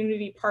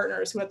community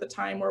partners, who at the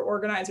time were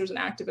organizers and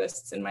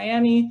activists in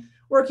Miami,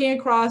 working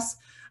across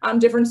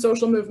different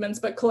social movements,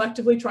 but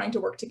collectively trying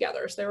to work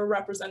together. So they were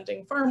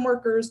representing farm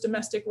workers,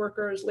 domestic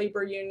workers,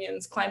 labor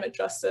unions, climate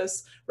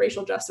justice,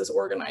 racial justice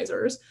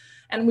organizers.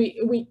 And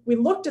we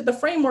looked at the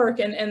framework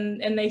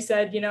and they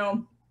said, you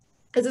know,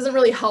 this isn't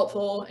really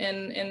helpful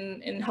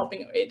in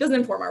helping, it doesn't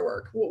inform our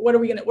work. What are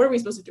we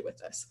supposed to do with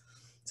this?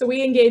 So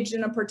we engaged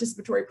in a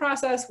participatory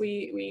process.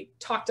 We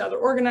talked to other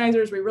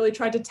organizers. We really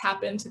tried to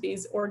tap into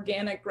these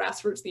organic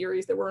grassroots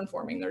theories that were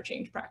informing their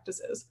change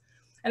practices.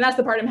 And that's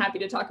the part I'm happy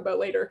to talk about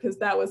later, because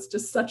that was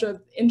just such an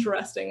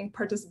interesting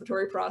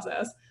participatory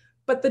process.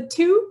 But the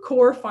two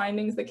core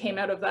findings that came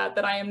out of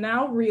that I am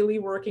now really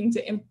working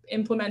to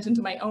implement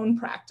into my own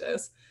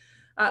practice.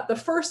 The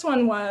first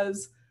one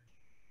was,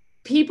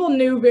 people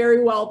knew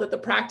very well that the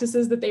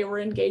practices that they were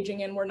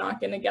engaging in were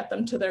not going to get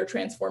them to their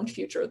transformed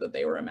future that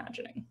they were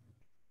imagining.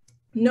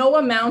 No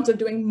amount of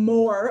doing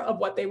more of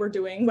what they were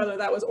doing, whether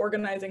that was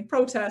organizing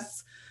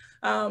protests,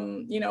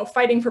 you know,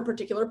 fighting for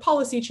particular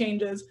policy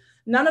changes,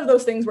 none of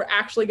those things were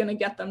actually going to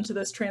get them to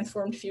this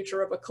transformed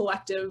future of a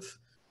collective,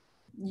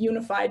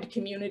 unified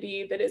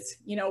community that is,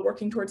 you know,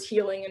 working towards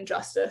healing and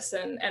justice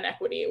and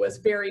equity. It was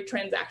very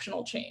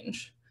transactional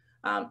change,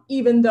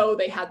 even though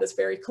they had this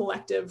very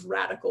collective,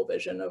 radical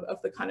vision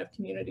of the kind of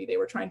community they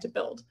were trying to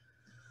build.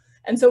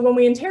 And so when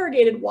we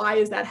interrogated, why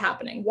is that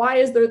happening? Why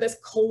is there this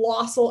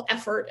colossal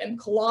effort and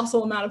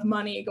colossal amount of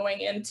money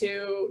going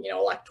into, you know,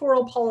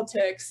 electoral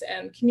politics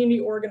and community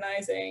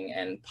organizing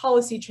and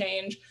policy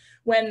change,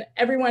 when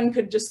everyone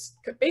could just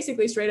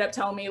basically straight up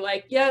tell me,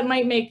 like, yeah, it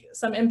might make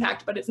some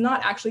impact, but it's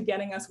not actually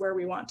getting us where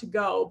we want to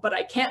go. But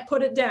I can't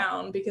put it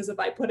down, because if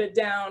I put it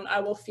down,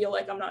 I will feel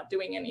like I'm not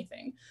doing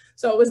anything.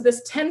 So it was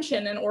this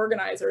tension in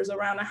organizers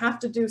around, I have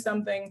to do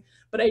something,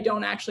 but I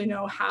don't actually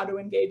know how to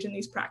engage in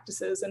these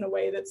practices in a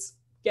way that's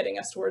getting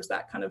us towards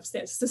that kind of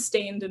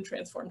sustained and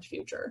transformed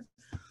future.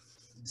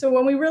 So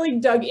when we really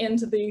dug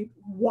into the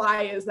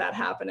why is that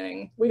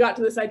happening, we got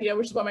to this idea,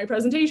 which is what my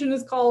presentation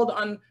is called,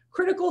 on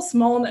critical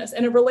smallness.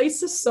 And it relates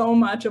to so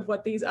much of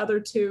what these other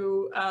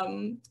two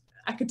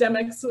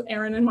academics,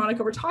 Erin and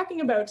Monica, were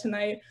talking about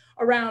tonight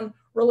around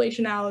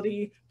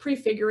relationality,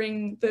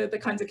 prefiguring the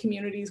kinds of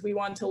communities we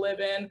want to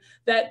live in,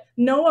 that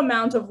no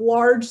amount of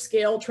large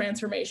scale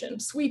transformation,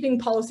 sweeping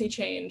policy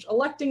change,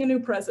 electing a new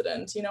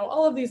president, you know,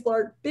 all of these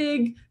large,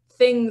 big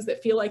things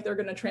that feel like they're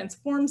going to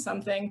transform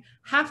something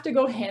have to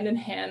go hand in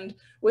hand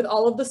with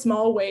all of the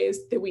small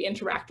ways that we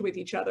interact with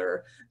each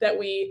other, that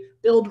we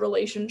build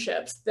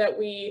relationships, that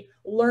we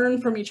learn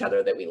from each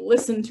other, that we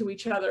listen to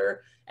each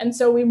other. And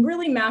so we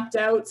really mapped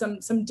out some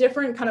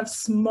different kind of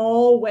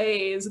small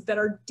ways that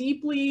are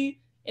deeply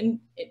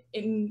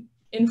in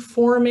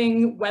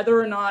informing whether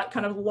or not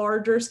kind of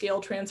larger scale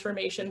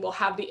transformation will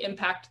have the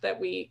impact that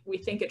we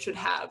think it should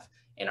have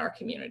in our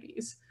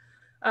communities.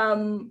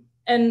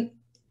 And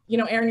you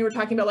know, Erin, you were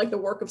talking about like the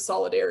work of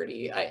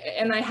solidarity.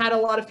 And I had a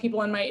lot of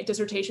people in my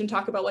dissertation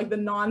talk about like the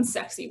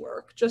non-sexy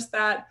work, just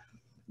that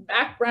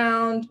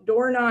background,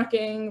 door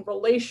knocking,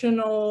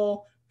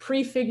 relational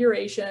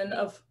prefiguration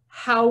of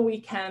how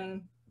we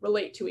can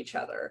relate to each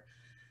other.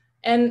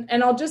 And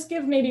I'll just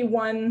give maybe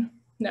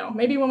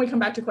maybe when we come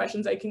back to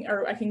questions, I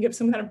can give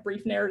some kind of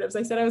brief narratives.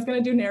 I said I was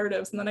going to do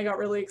narratives, and then I got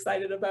really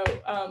excited about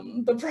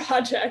the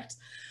project.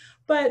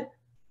 But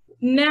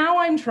now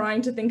I'm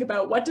trying to think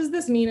about, what does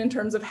this mean in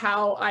terms of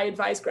how I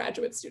advise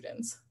graduate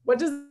students? What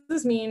does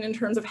this mean in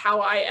terms of how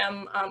I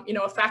am, you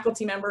know, a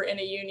faculty member in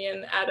a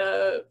union at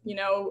a, you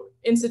know,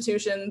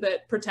 institution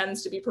that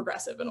pretends to be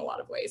progressive in a lot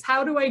of ways?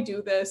 How do I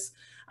do this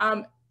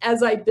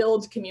as I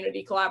build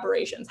community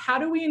collaborations? How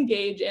do we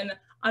engage in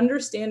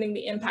understanding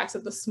the impacts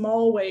of the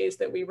small ways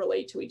that we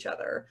relate to each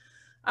other?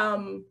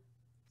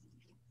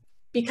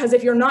 Because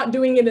if you're not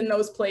doing it in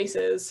those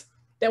places,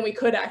 then we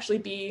could actually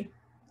be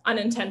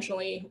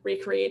unintentionally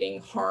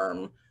recreating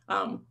harm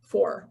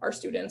for our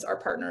students, our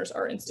partners,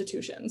 our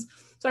institutions.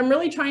 So I'm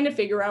really trying to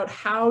figure out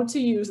how to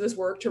use this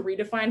work to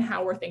redefine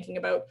how we're thinking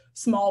about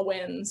small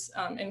wins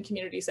in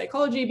community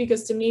psychology,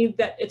 because to me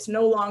that it's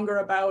no longer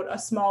about a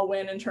small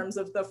win in terms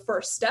of the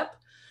first step,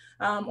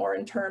 or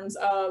in terms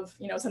of,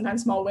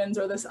 sometimes small wins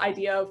are this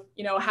idea of,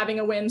 having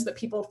a win so that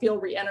people feel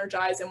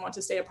re-energized and want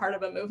to stay a part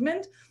of a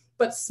movement,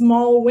 but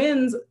small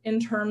wins in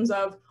terms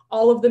of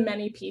all of the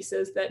many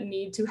pieces that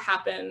need to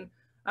happen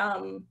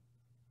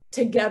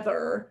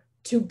together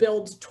to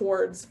build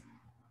towards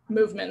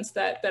movements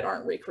that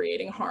aren't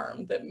recreating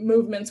harm, that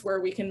movements where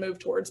we can move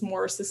towards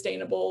more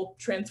sustainable,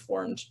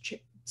 transformed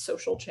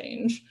social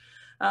change.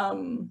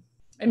 And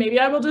maybe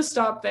I will just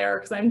stop there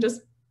because I'm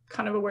just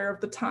kind of aware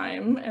of the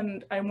time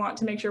and I want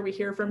to make sure we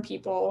hear from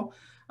people.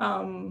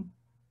 And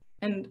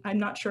I'm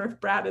not sure if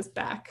Brad is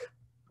back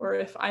or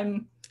if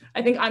I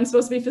think I'm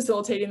supposed to be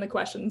facilitating the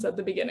questions at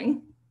the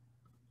beginning.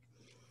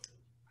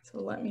 So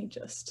let me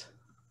just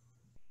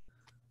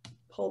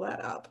pull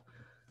that up.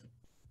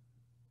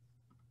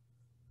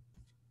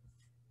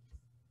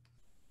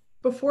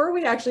 Before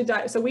we actually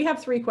dive, so we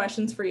have 3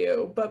 questions for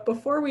you, but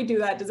before we do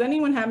that, does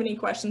anyone have any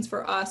questions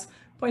for us,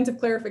 points of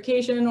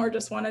clarification, or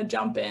just want to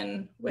jump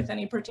in with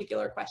any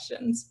particular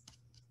questions?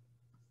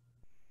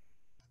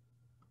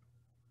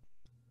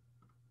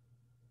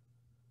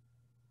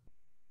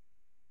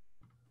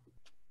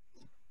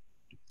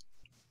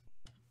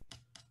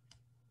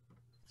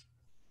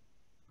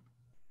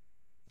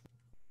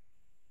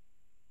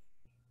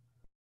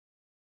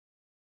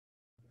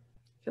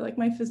 I feel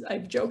like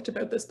I've joked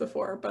about this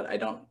before, but I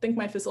don't think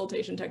my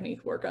facilitation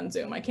techniques work on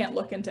Zoom. I can't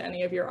look into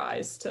any of your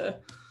eyes to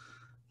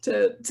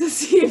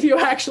see if you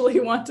actually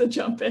want to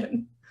jump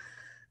in.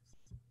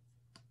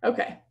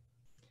 Okay,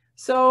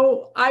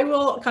 so I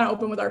will kind of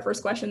open with our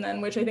first question then,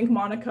 which I think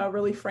Monica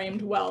really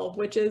framed well,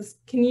 which is,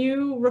 can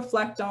you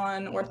reflect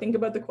on or think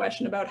about the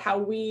question about how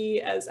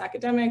we as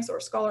academics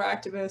or scholar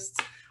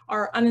activists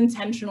are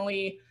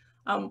unintentionally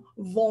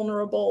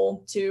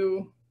vulnerable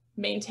to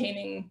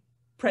maintaining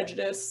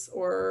prejudice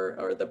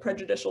or the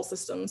prejudicial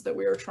systems that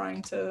we are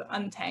trying to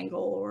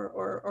untangle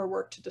or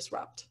work to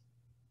disrupt?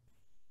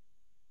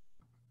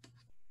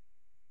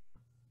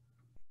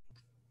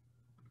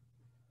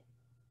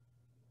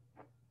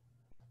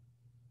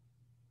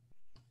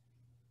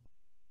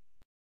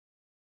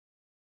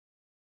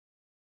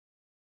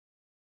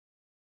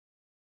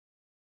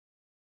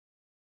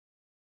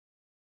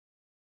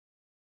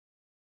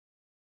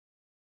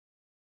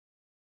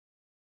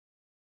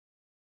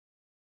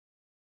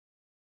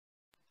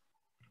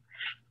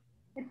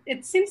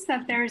 It seems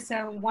that there's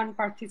one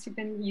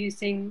participant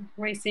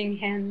raising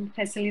hand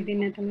facility,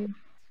 Natalie.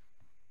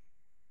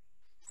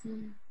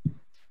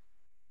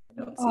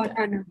 Oh,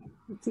 no,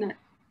 it's not.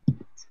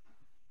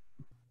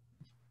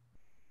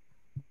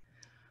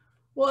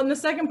 Well, and the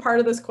second part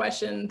of this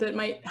question that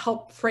might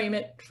help frame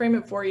it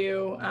for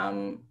you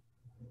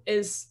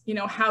is,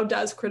 how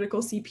does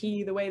critical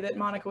CP, the way that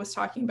Monica was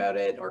talking about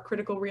it, or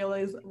critical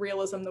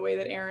realism, the way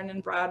that Erin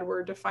and Brad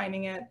were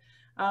defining it,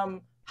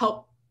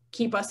 help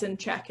keep us in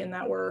check in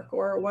that work?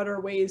 Or what are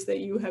ways that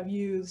you have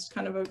used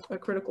kind of a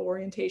critical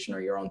orientation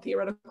or your own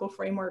theoretical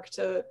framework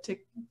to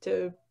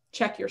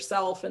check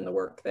yourself in the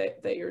work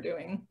that you're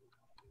doing?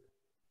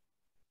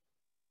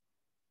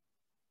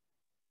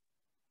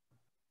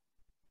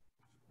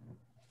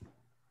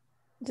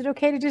 Is it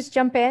okay to just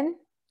jump in?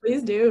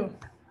 Please do.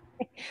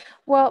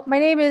 Well, my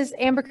name is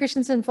Amber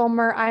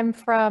Christensen-Fulmer. I'm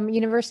from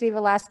University of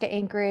Alaska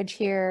Anchorage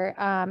here,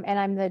 and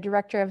I'm the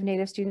Director of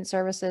Native Student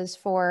Services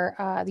for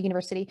the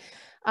university.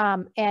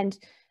 And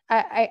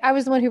I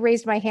was the one who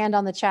raised my hand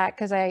on the chat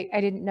because I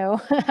didn't know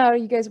how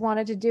you guys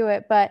wanted to do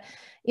it. But,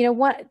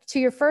 to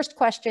your first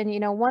question,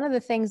 one of the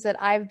things that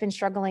I've been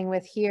struggling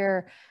with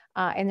here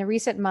in the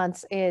recent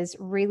months is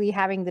really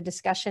having the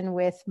discussion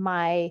with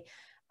my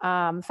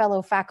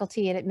fellow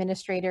faculty and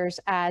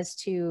administrators as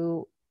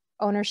to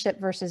ownership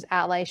versus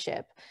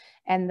allyship,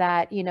 and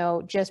that,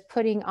 just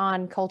putting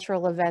on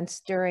cultural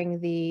events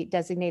during the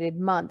designated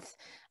month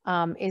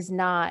is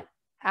not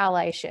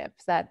allyship,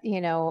 that,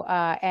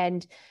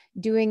 and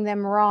doing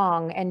them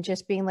wrong and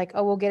just being like,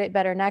 oh, we'll get it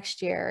better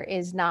next year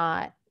is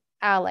not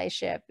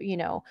allyship,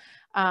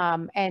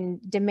 and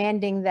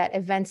demanding that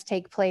events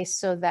take place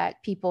so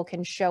that people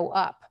can show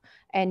up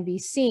and be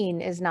seen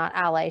is not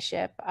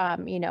allyship,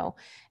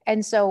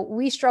 and so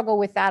we struggle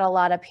with that a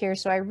lot up here.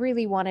 So I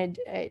really wanted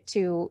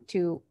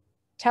to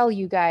tell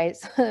you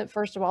guys,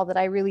 first of all, that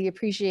I really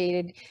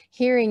appreciated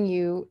hearing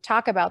you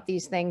talk about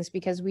these things,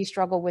 because we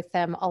struggle with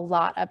them a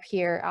lot up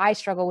here. I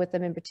struggle with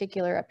them in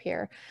particular up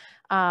here.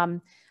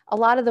 A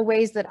lot of the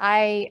ways that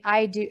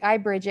I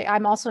bridge it,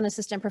 I'm also an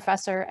assistant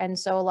professor. And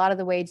so a lot of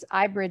the ways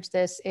I bridge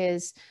this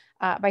is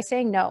by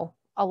saying no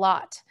a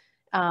lot.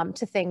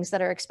 to things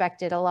that are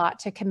expected, a lot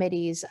to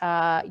committees.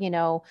 You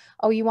know,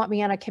 oh, you want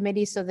me on a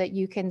committee so that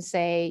you can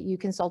say you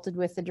consulted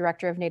with the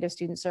director of Native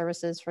Student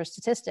Services for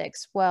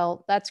statistics.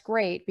 Well, that's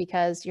great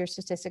because your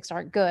statistics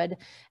aren't good.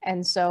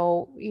 And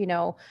so, you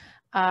know,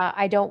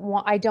 I don't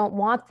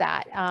want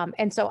that.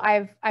 And so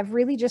I've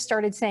really just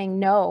started saying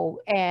no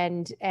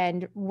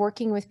and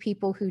working with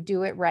people who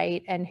do it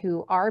right and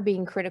who are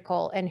being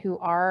critical and who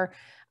are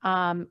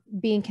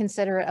being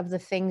considerate of the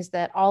things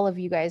that all of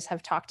you guys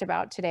have talked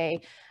about today.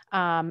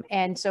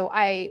 And so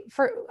I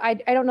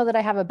don't know that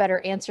I have a better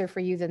answer for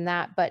you than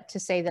that, but to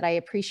say that I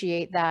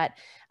appreciate that.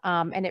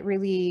 And it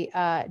really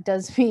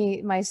does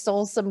my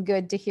soul some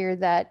good to hear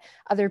that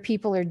other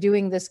people are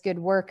doing this good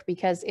work,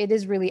 because it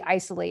is really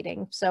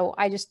isolating. So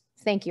I just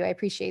thank you. I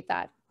appreciate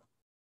that.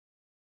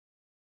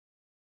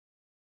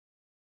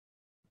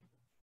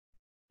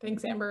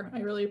 Thanks, Amber. I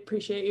really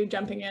appreciate you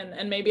jumping in.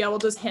 And maybe I will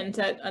just hint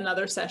at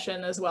another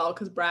session as well,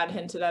 because Brad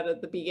hinted at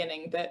the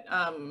beginning that,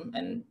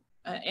 and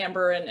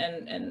Amber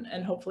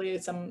and hopefully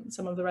some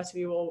of the rest of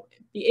you will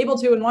be able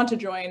to and want to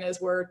join,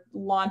 as we're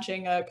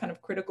launching a kind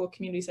of critical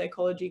community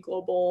psychology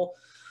global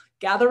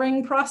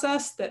gathering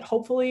process that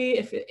hopefully,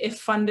 if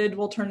funded,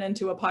 will turn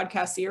into a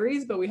podcast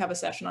series. But we have a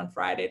session on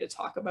Friday to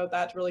talk about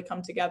that, to really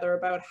come together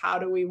about how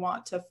do we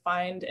want to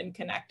find and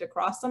connect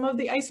across some of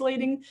the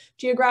isolating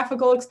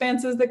geographical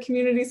expanses that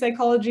community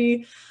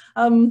psychology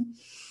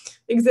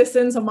exists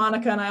in. So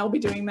Monica and I will be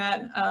doing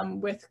that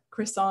with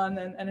Chris on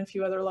and a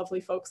few other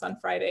lovely folks on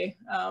Friday.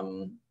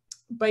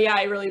 But yeah,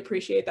 I really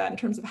appreciate that in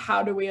terms of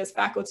how do we as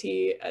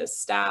faculty, as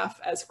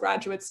staff, as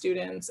graduate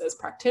students, as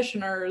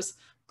practitioners,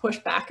 push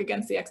back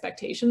against the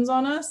expectations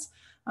on us.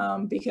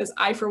 Because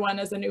I, for one,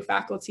 as a new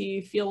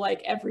faculty, feel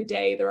like every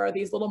day there are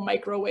these little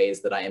micro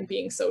ways that I am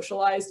being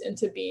socialized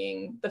into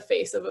being the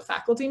face of a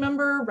faculty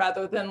member,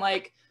 rather than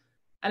like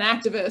an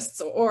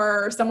activist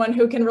or someone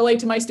who can relate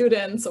to my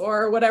students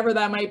or whatever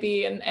that might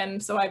be.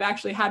 And so I've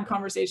actually had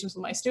conversations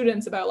with my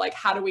students about like,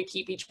 how do we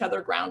keep each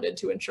other grounded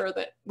to ensure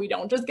that we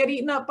don't just get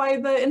eaten up by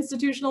the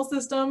institutional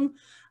system.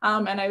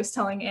 And I was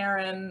telling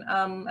Erin,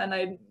 and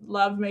I'd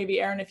love maybe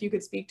Erin, if you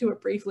could speak to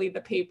it briefly, the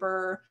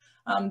paper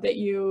that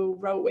you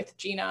wrote with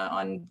Gina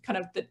on kind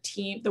of the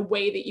team, the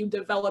way that you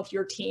developed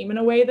your team in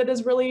a way that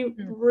is really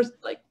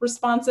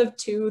responsive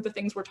to the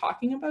things we're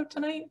talking about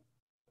tonight.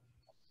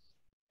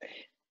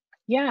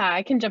 Yeah,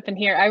 I can jump in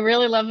here. I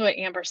really love what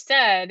Amber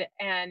said,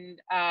 and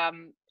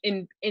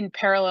in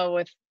parallel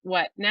with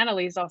what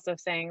Natalie's also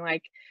saying,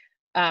 like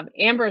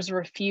Amber's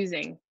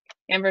refusing.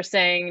 Amber's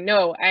saying,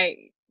 no,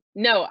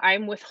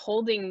 I'm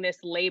withholding this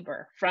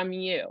labor from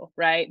you,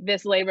 right?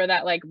 This labor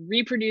that like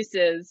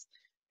reproduces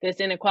this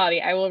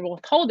inequality, I will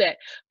withhold it.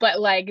 But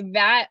like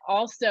that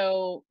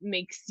also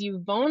makes you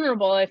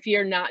vulnerable if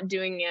you're not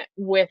doing it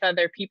with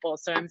other people.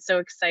 So I'm so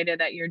excited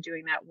that you're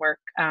doing that work,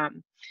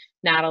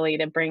 Natalie,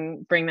 to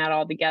bring that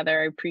all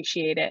together. I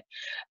appreciate it.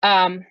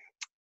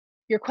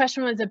 Your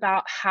question was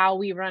about how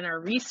we run our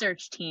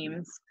research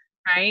teams,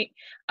 right?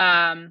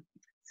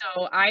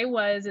 So I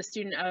was a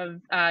student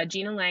of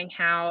Gina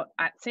Langhout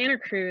at Santa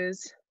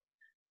Cruz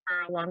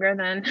for longer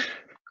than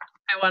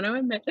I want to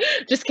admit.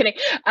 Just kidding.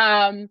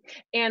 And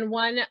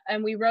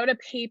we wrote a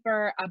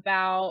paper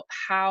about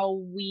how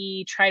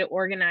we try to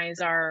organize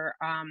our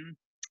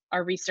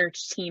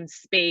research team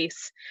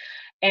space.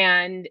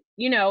 And,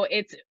 you know,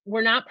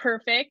 we're not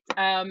perfect.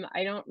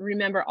 I don't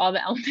remember all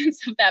the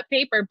elements of that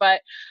paper, but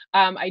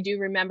I do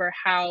remember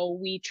how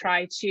we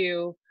try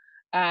to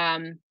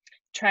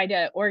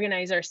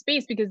organize our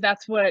space, because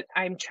that's what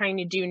I'm trying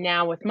to do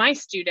now with my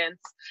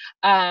students.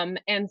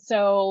 And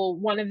so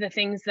one of the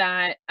things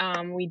that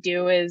we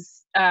do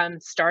is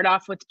start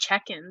off with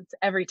check-ins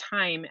every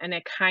time, and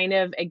it kind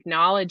of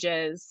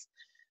acknowledges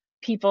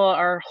people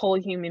are whole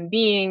human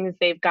beings.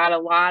 They've got a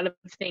lot of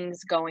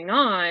things going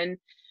on,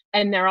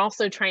 and they're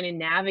also trying to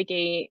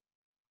navigate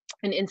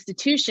an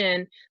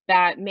institution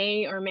that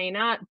may or may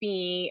not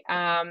be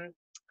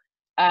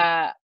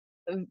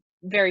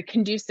very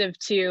conducive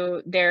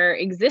to their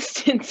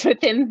existence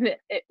within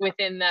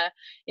the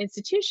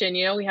institution.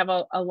 You know, we have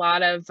a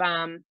lot of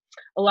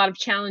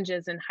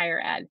challenges in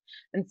higher ed,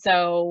 and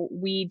so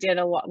we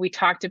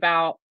talked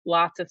about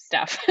lots of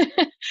stuff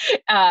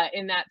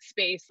in that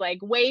space, like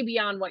way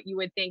beyond what you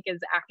would think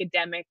is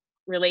academic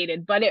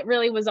related, but it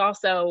really was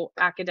also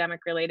academic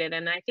related.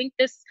 And I think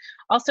this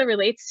also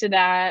relates to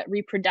that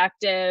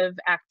reproductive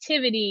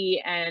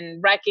activity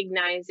and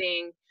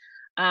recognizing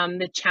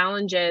the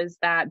challenges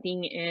that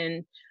being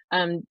in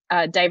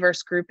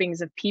diverse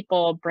groupings of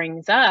people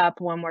brings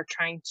up when we're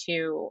trying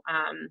to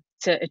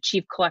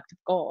achieve collective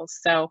goals.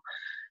 So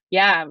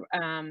yeah,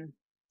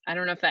 I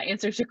don't know if that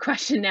answers your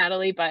question,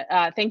 Natalie, but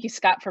thank you,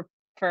 Scott, for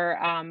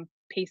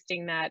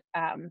pasting that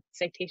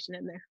citation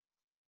in there.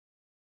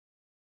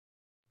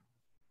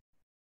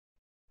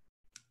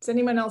 Does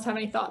anyone else have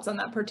any thoughts on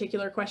that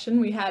particular question?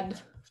 We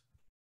had,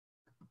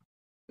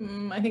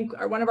 I think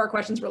one of our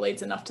questions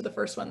relates enough to the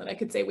first one that I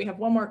could say we have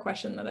one more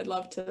question that I'd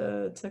love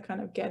to kind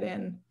of get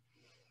in.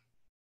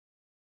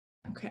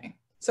 Okay,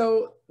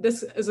 so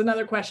this is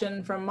another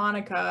question from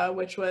Monica,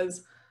 which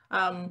was,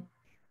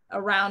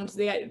 around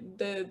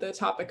the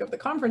topic of the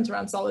conference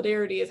around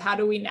solidarity is how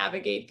do we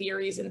navigate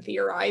theories and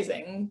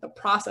theorizing, the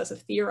process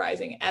of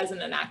theorizing as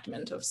an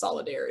enactment of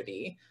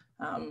solidarity.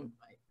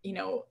 You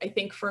know, I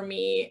think for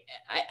me,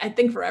 I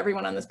think for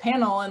everyone on this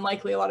panel and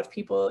likely a lot of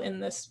people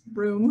in this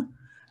room,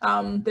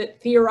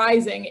 that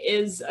theorizing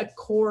is a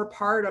core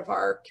part of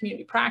our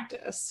community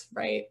practice,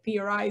 right?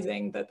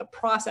 Theorizing, that the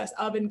process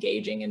of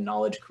engaging in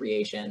knowledge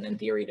creation and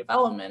theory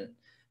development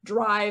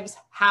drives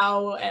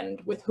how and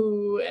with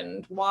who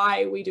and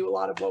why we do a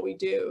lot of what we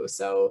do.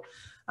 So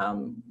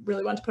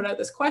really want to put out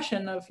this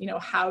question of, you know,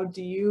 how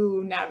do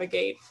you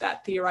navigate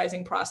that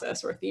theorizing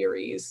process or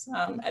theories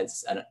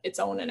as its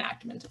own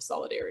enactment of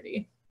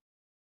solidarity?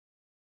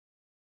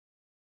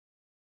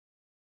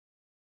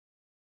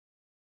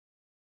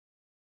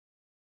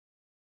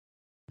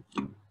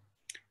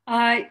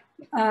 I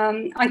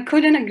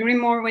couldn't agree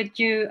more with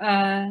you,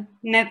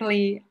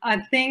 Natalie. I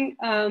think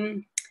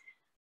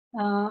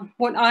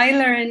what I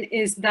learned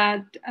is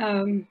that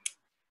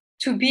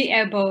to be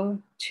able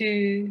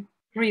to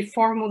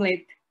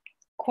reformulate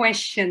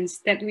questions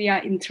that we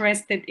are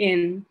interested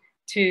in,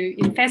 to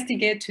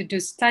investigate, to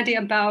do study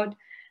about,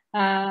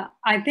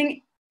 I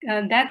think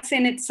that's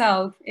in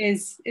itself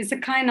is a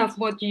kind of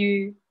what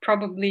you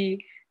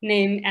probably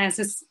name as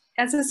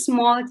a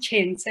small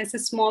change, as a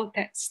small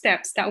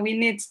steps that we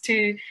need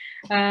to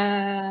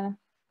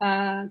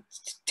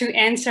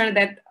answer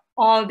that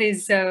all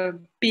these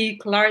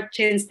big, large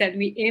changes that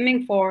we're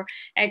aiming for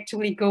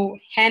actually go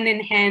hand in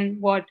hand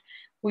what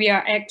we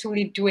are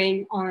actually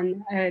doing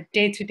on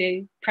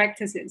day-to-day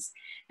practices.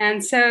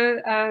 And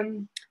so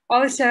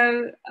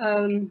also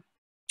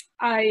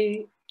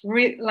I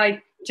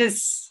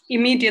just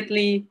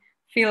immediately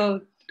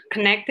feel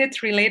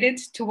connected, related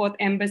to what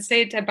Amber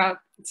said about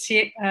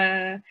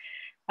saying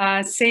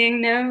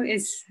no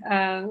is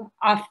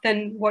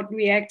often what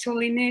we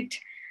actually need,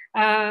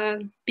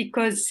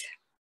 because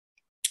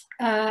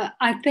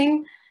I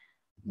think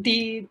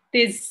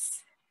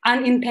this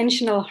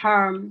unintentional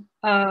harm,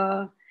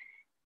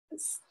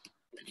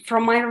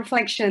 from my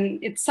reflection,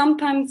 it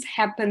sometimes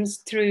happens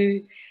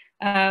through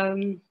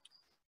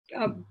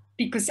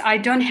because I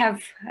don't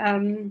have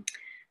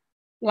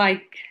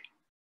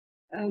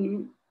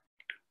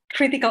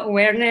critical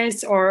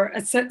awareness or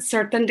a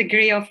certain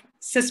degree of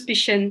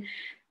suspicion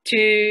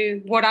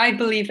to what I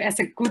believe as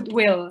a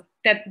goodwill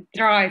that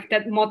drive,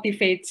 that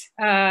motivates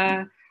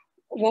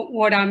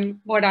what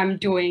I'm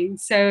doing.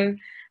 So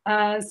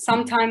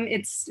sometimes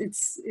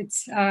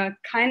it's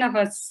kind of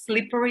a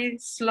slippery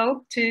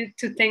slope to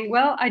think,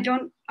 well,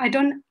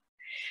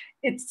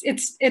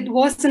 it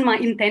wasn't my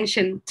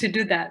intention to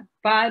do that,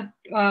 but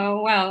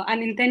well,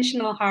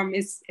 unintentional harm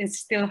is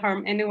still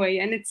harm anyway,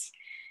 and it's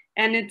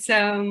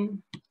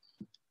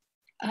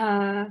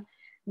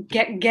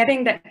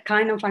getting that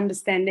kind of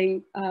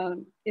understanding.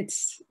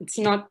 It's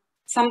not,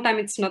 sometimes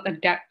it's not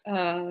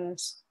a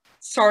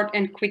short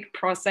and quick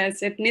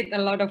process. It needs a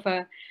lot of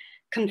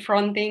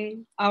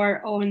confronting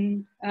our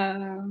own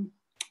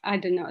I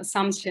don't know,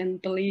 assumption,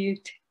 belief,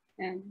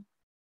 and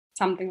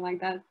something like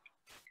that.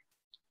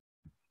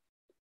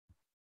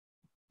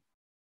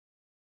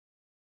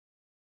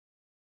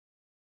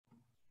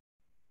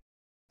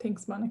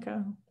 Thanks,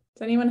 Monica.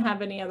 Does anyone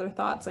have any other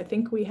thoughts? I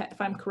think we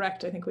if I'm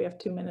correct, I think we have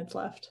 2 minutes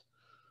left.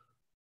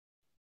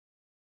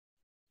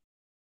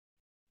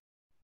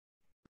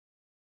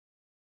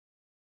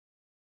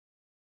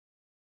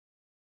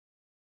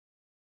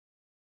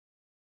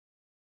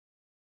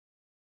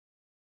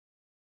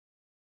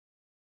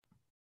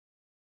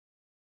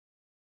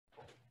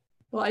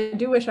 Well, I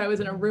do wish I was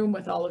in a room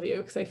with all of you,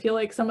 because I feel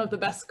like some of the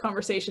best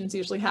conversations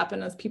usually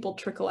happen as people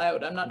trickle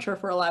out. I'm not sure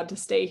if we're allowed to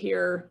stay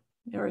here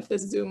or if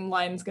this Zoom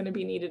line is going to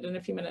be needed in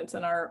a few minutes,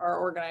 and our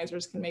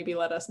organizers can maybe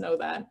let us know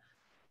that.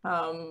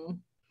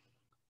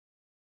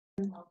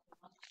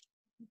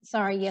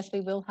 Sorry, yes, we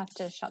will have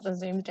to shut the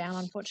Zoom down,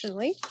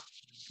 unfortunately.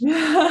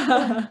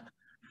 Well,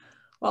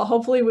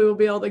 hopefully we will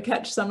be able to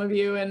catch some of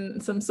you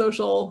in some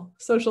social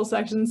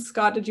sections.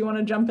 Scott, did you want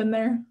to jump in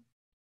there?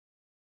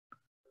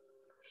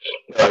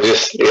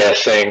 Just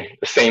saying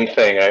the same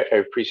thing. I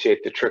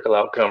appreciate the trickle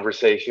out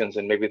conversations,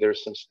 and maybe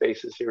there's some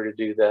spaces here to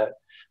do that.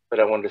 But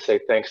I wanted to say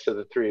thanks to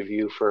the three of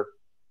you for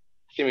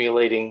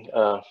stimulating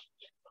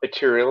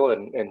material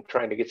and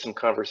trying to get some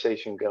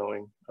conversation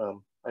going.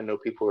 I know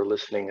people are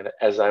listening, and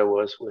as I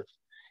was, with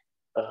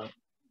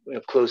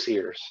close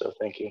ears. So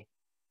thank you.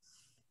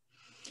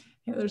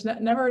 Yeah, there's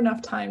never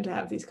enough time to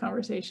have these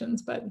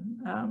conversations, but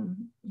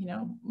you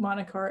know,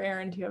 Monica or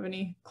Erin, do you have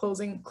any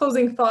closing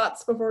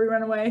thoughts before we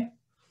run away?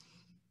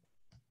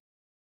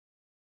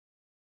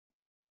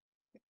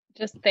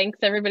 Just thanks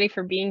everybody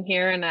for being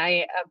here, and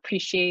I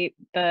appreciate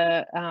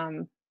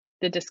the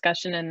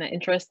discussion and the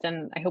interest,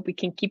 and I hope we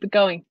can keep it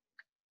going.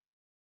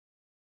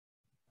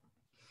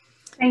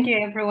 Thank you,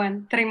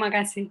 everyone. Terima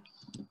kasih.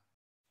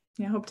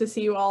 Yeah, hope to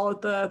see you all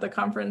at the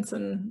conference,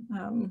 and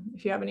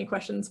if you have any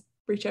questions,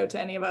 reach out to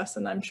any of us,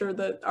 and I'm sure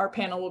that our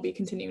panel will be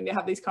continuing to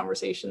have these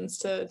conversations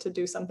to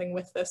do something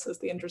with this as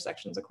the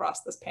intersections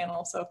across this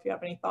panel. So if you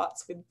have any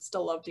thoughts, we'd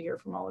still love to hear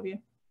from all of you.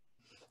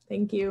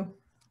 Thank you.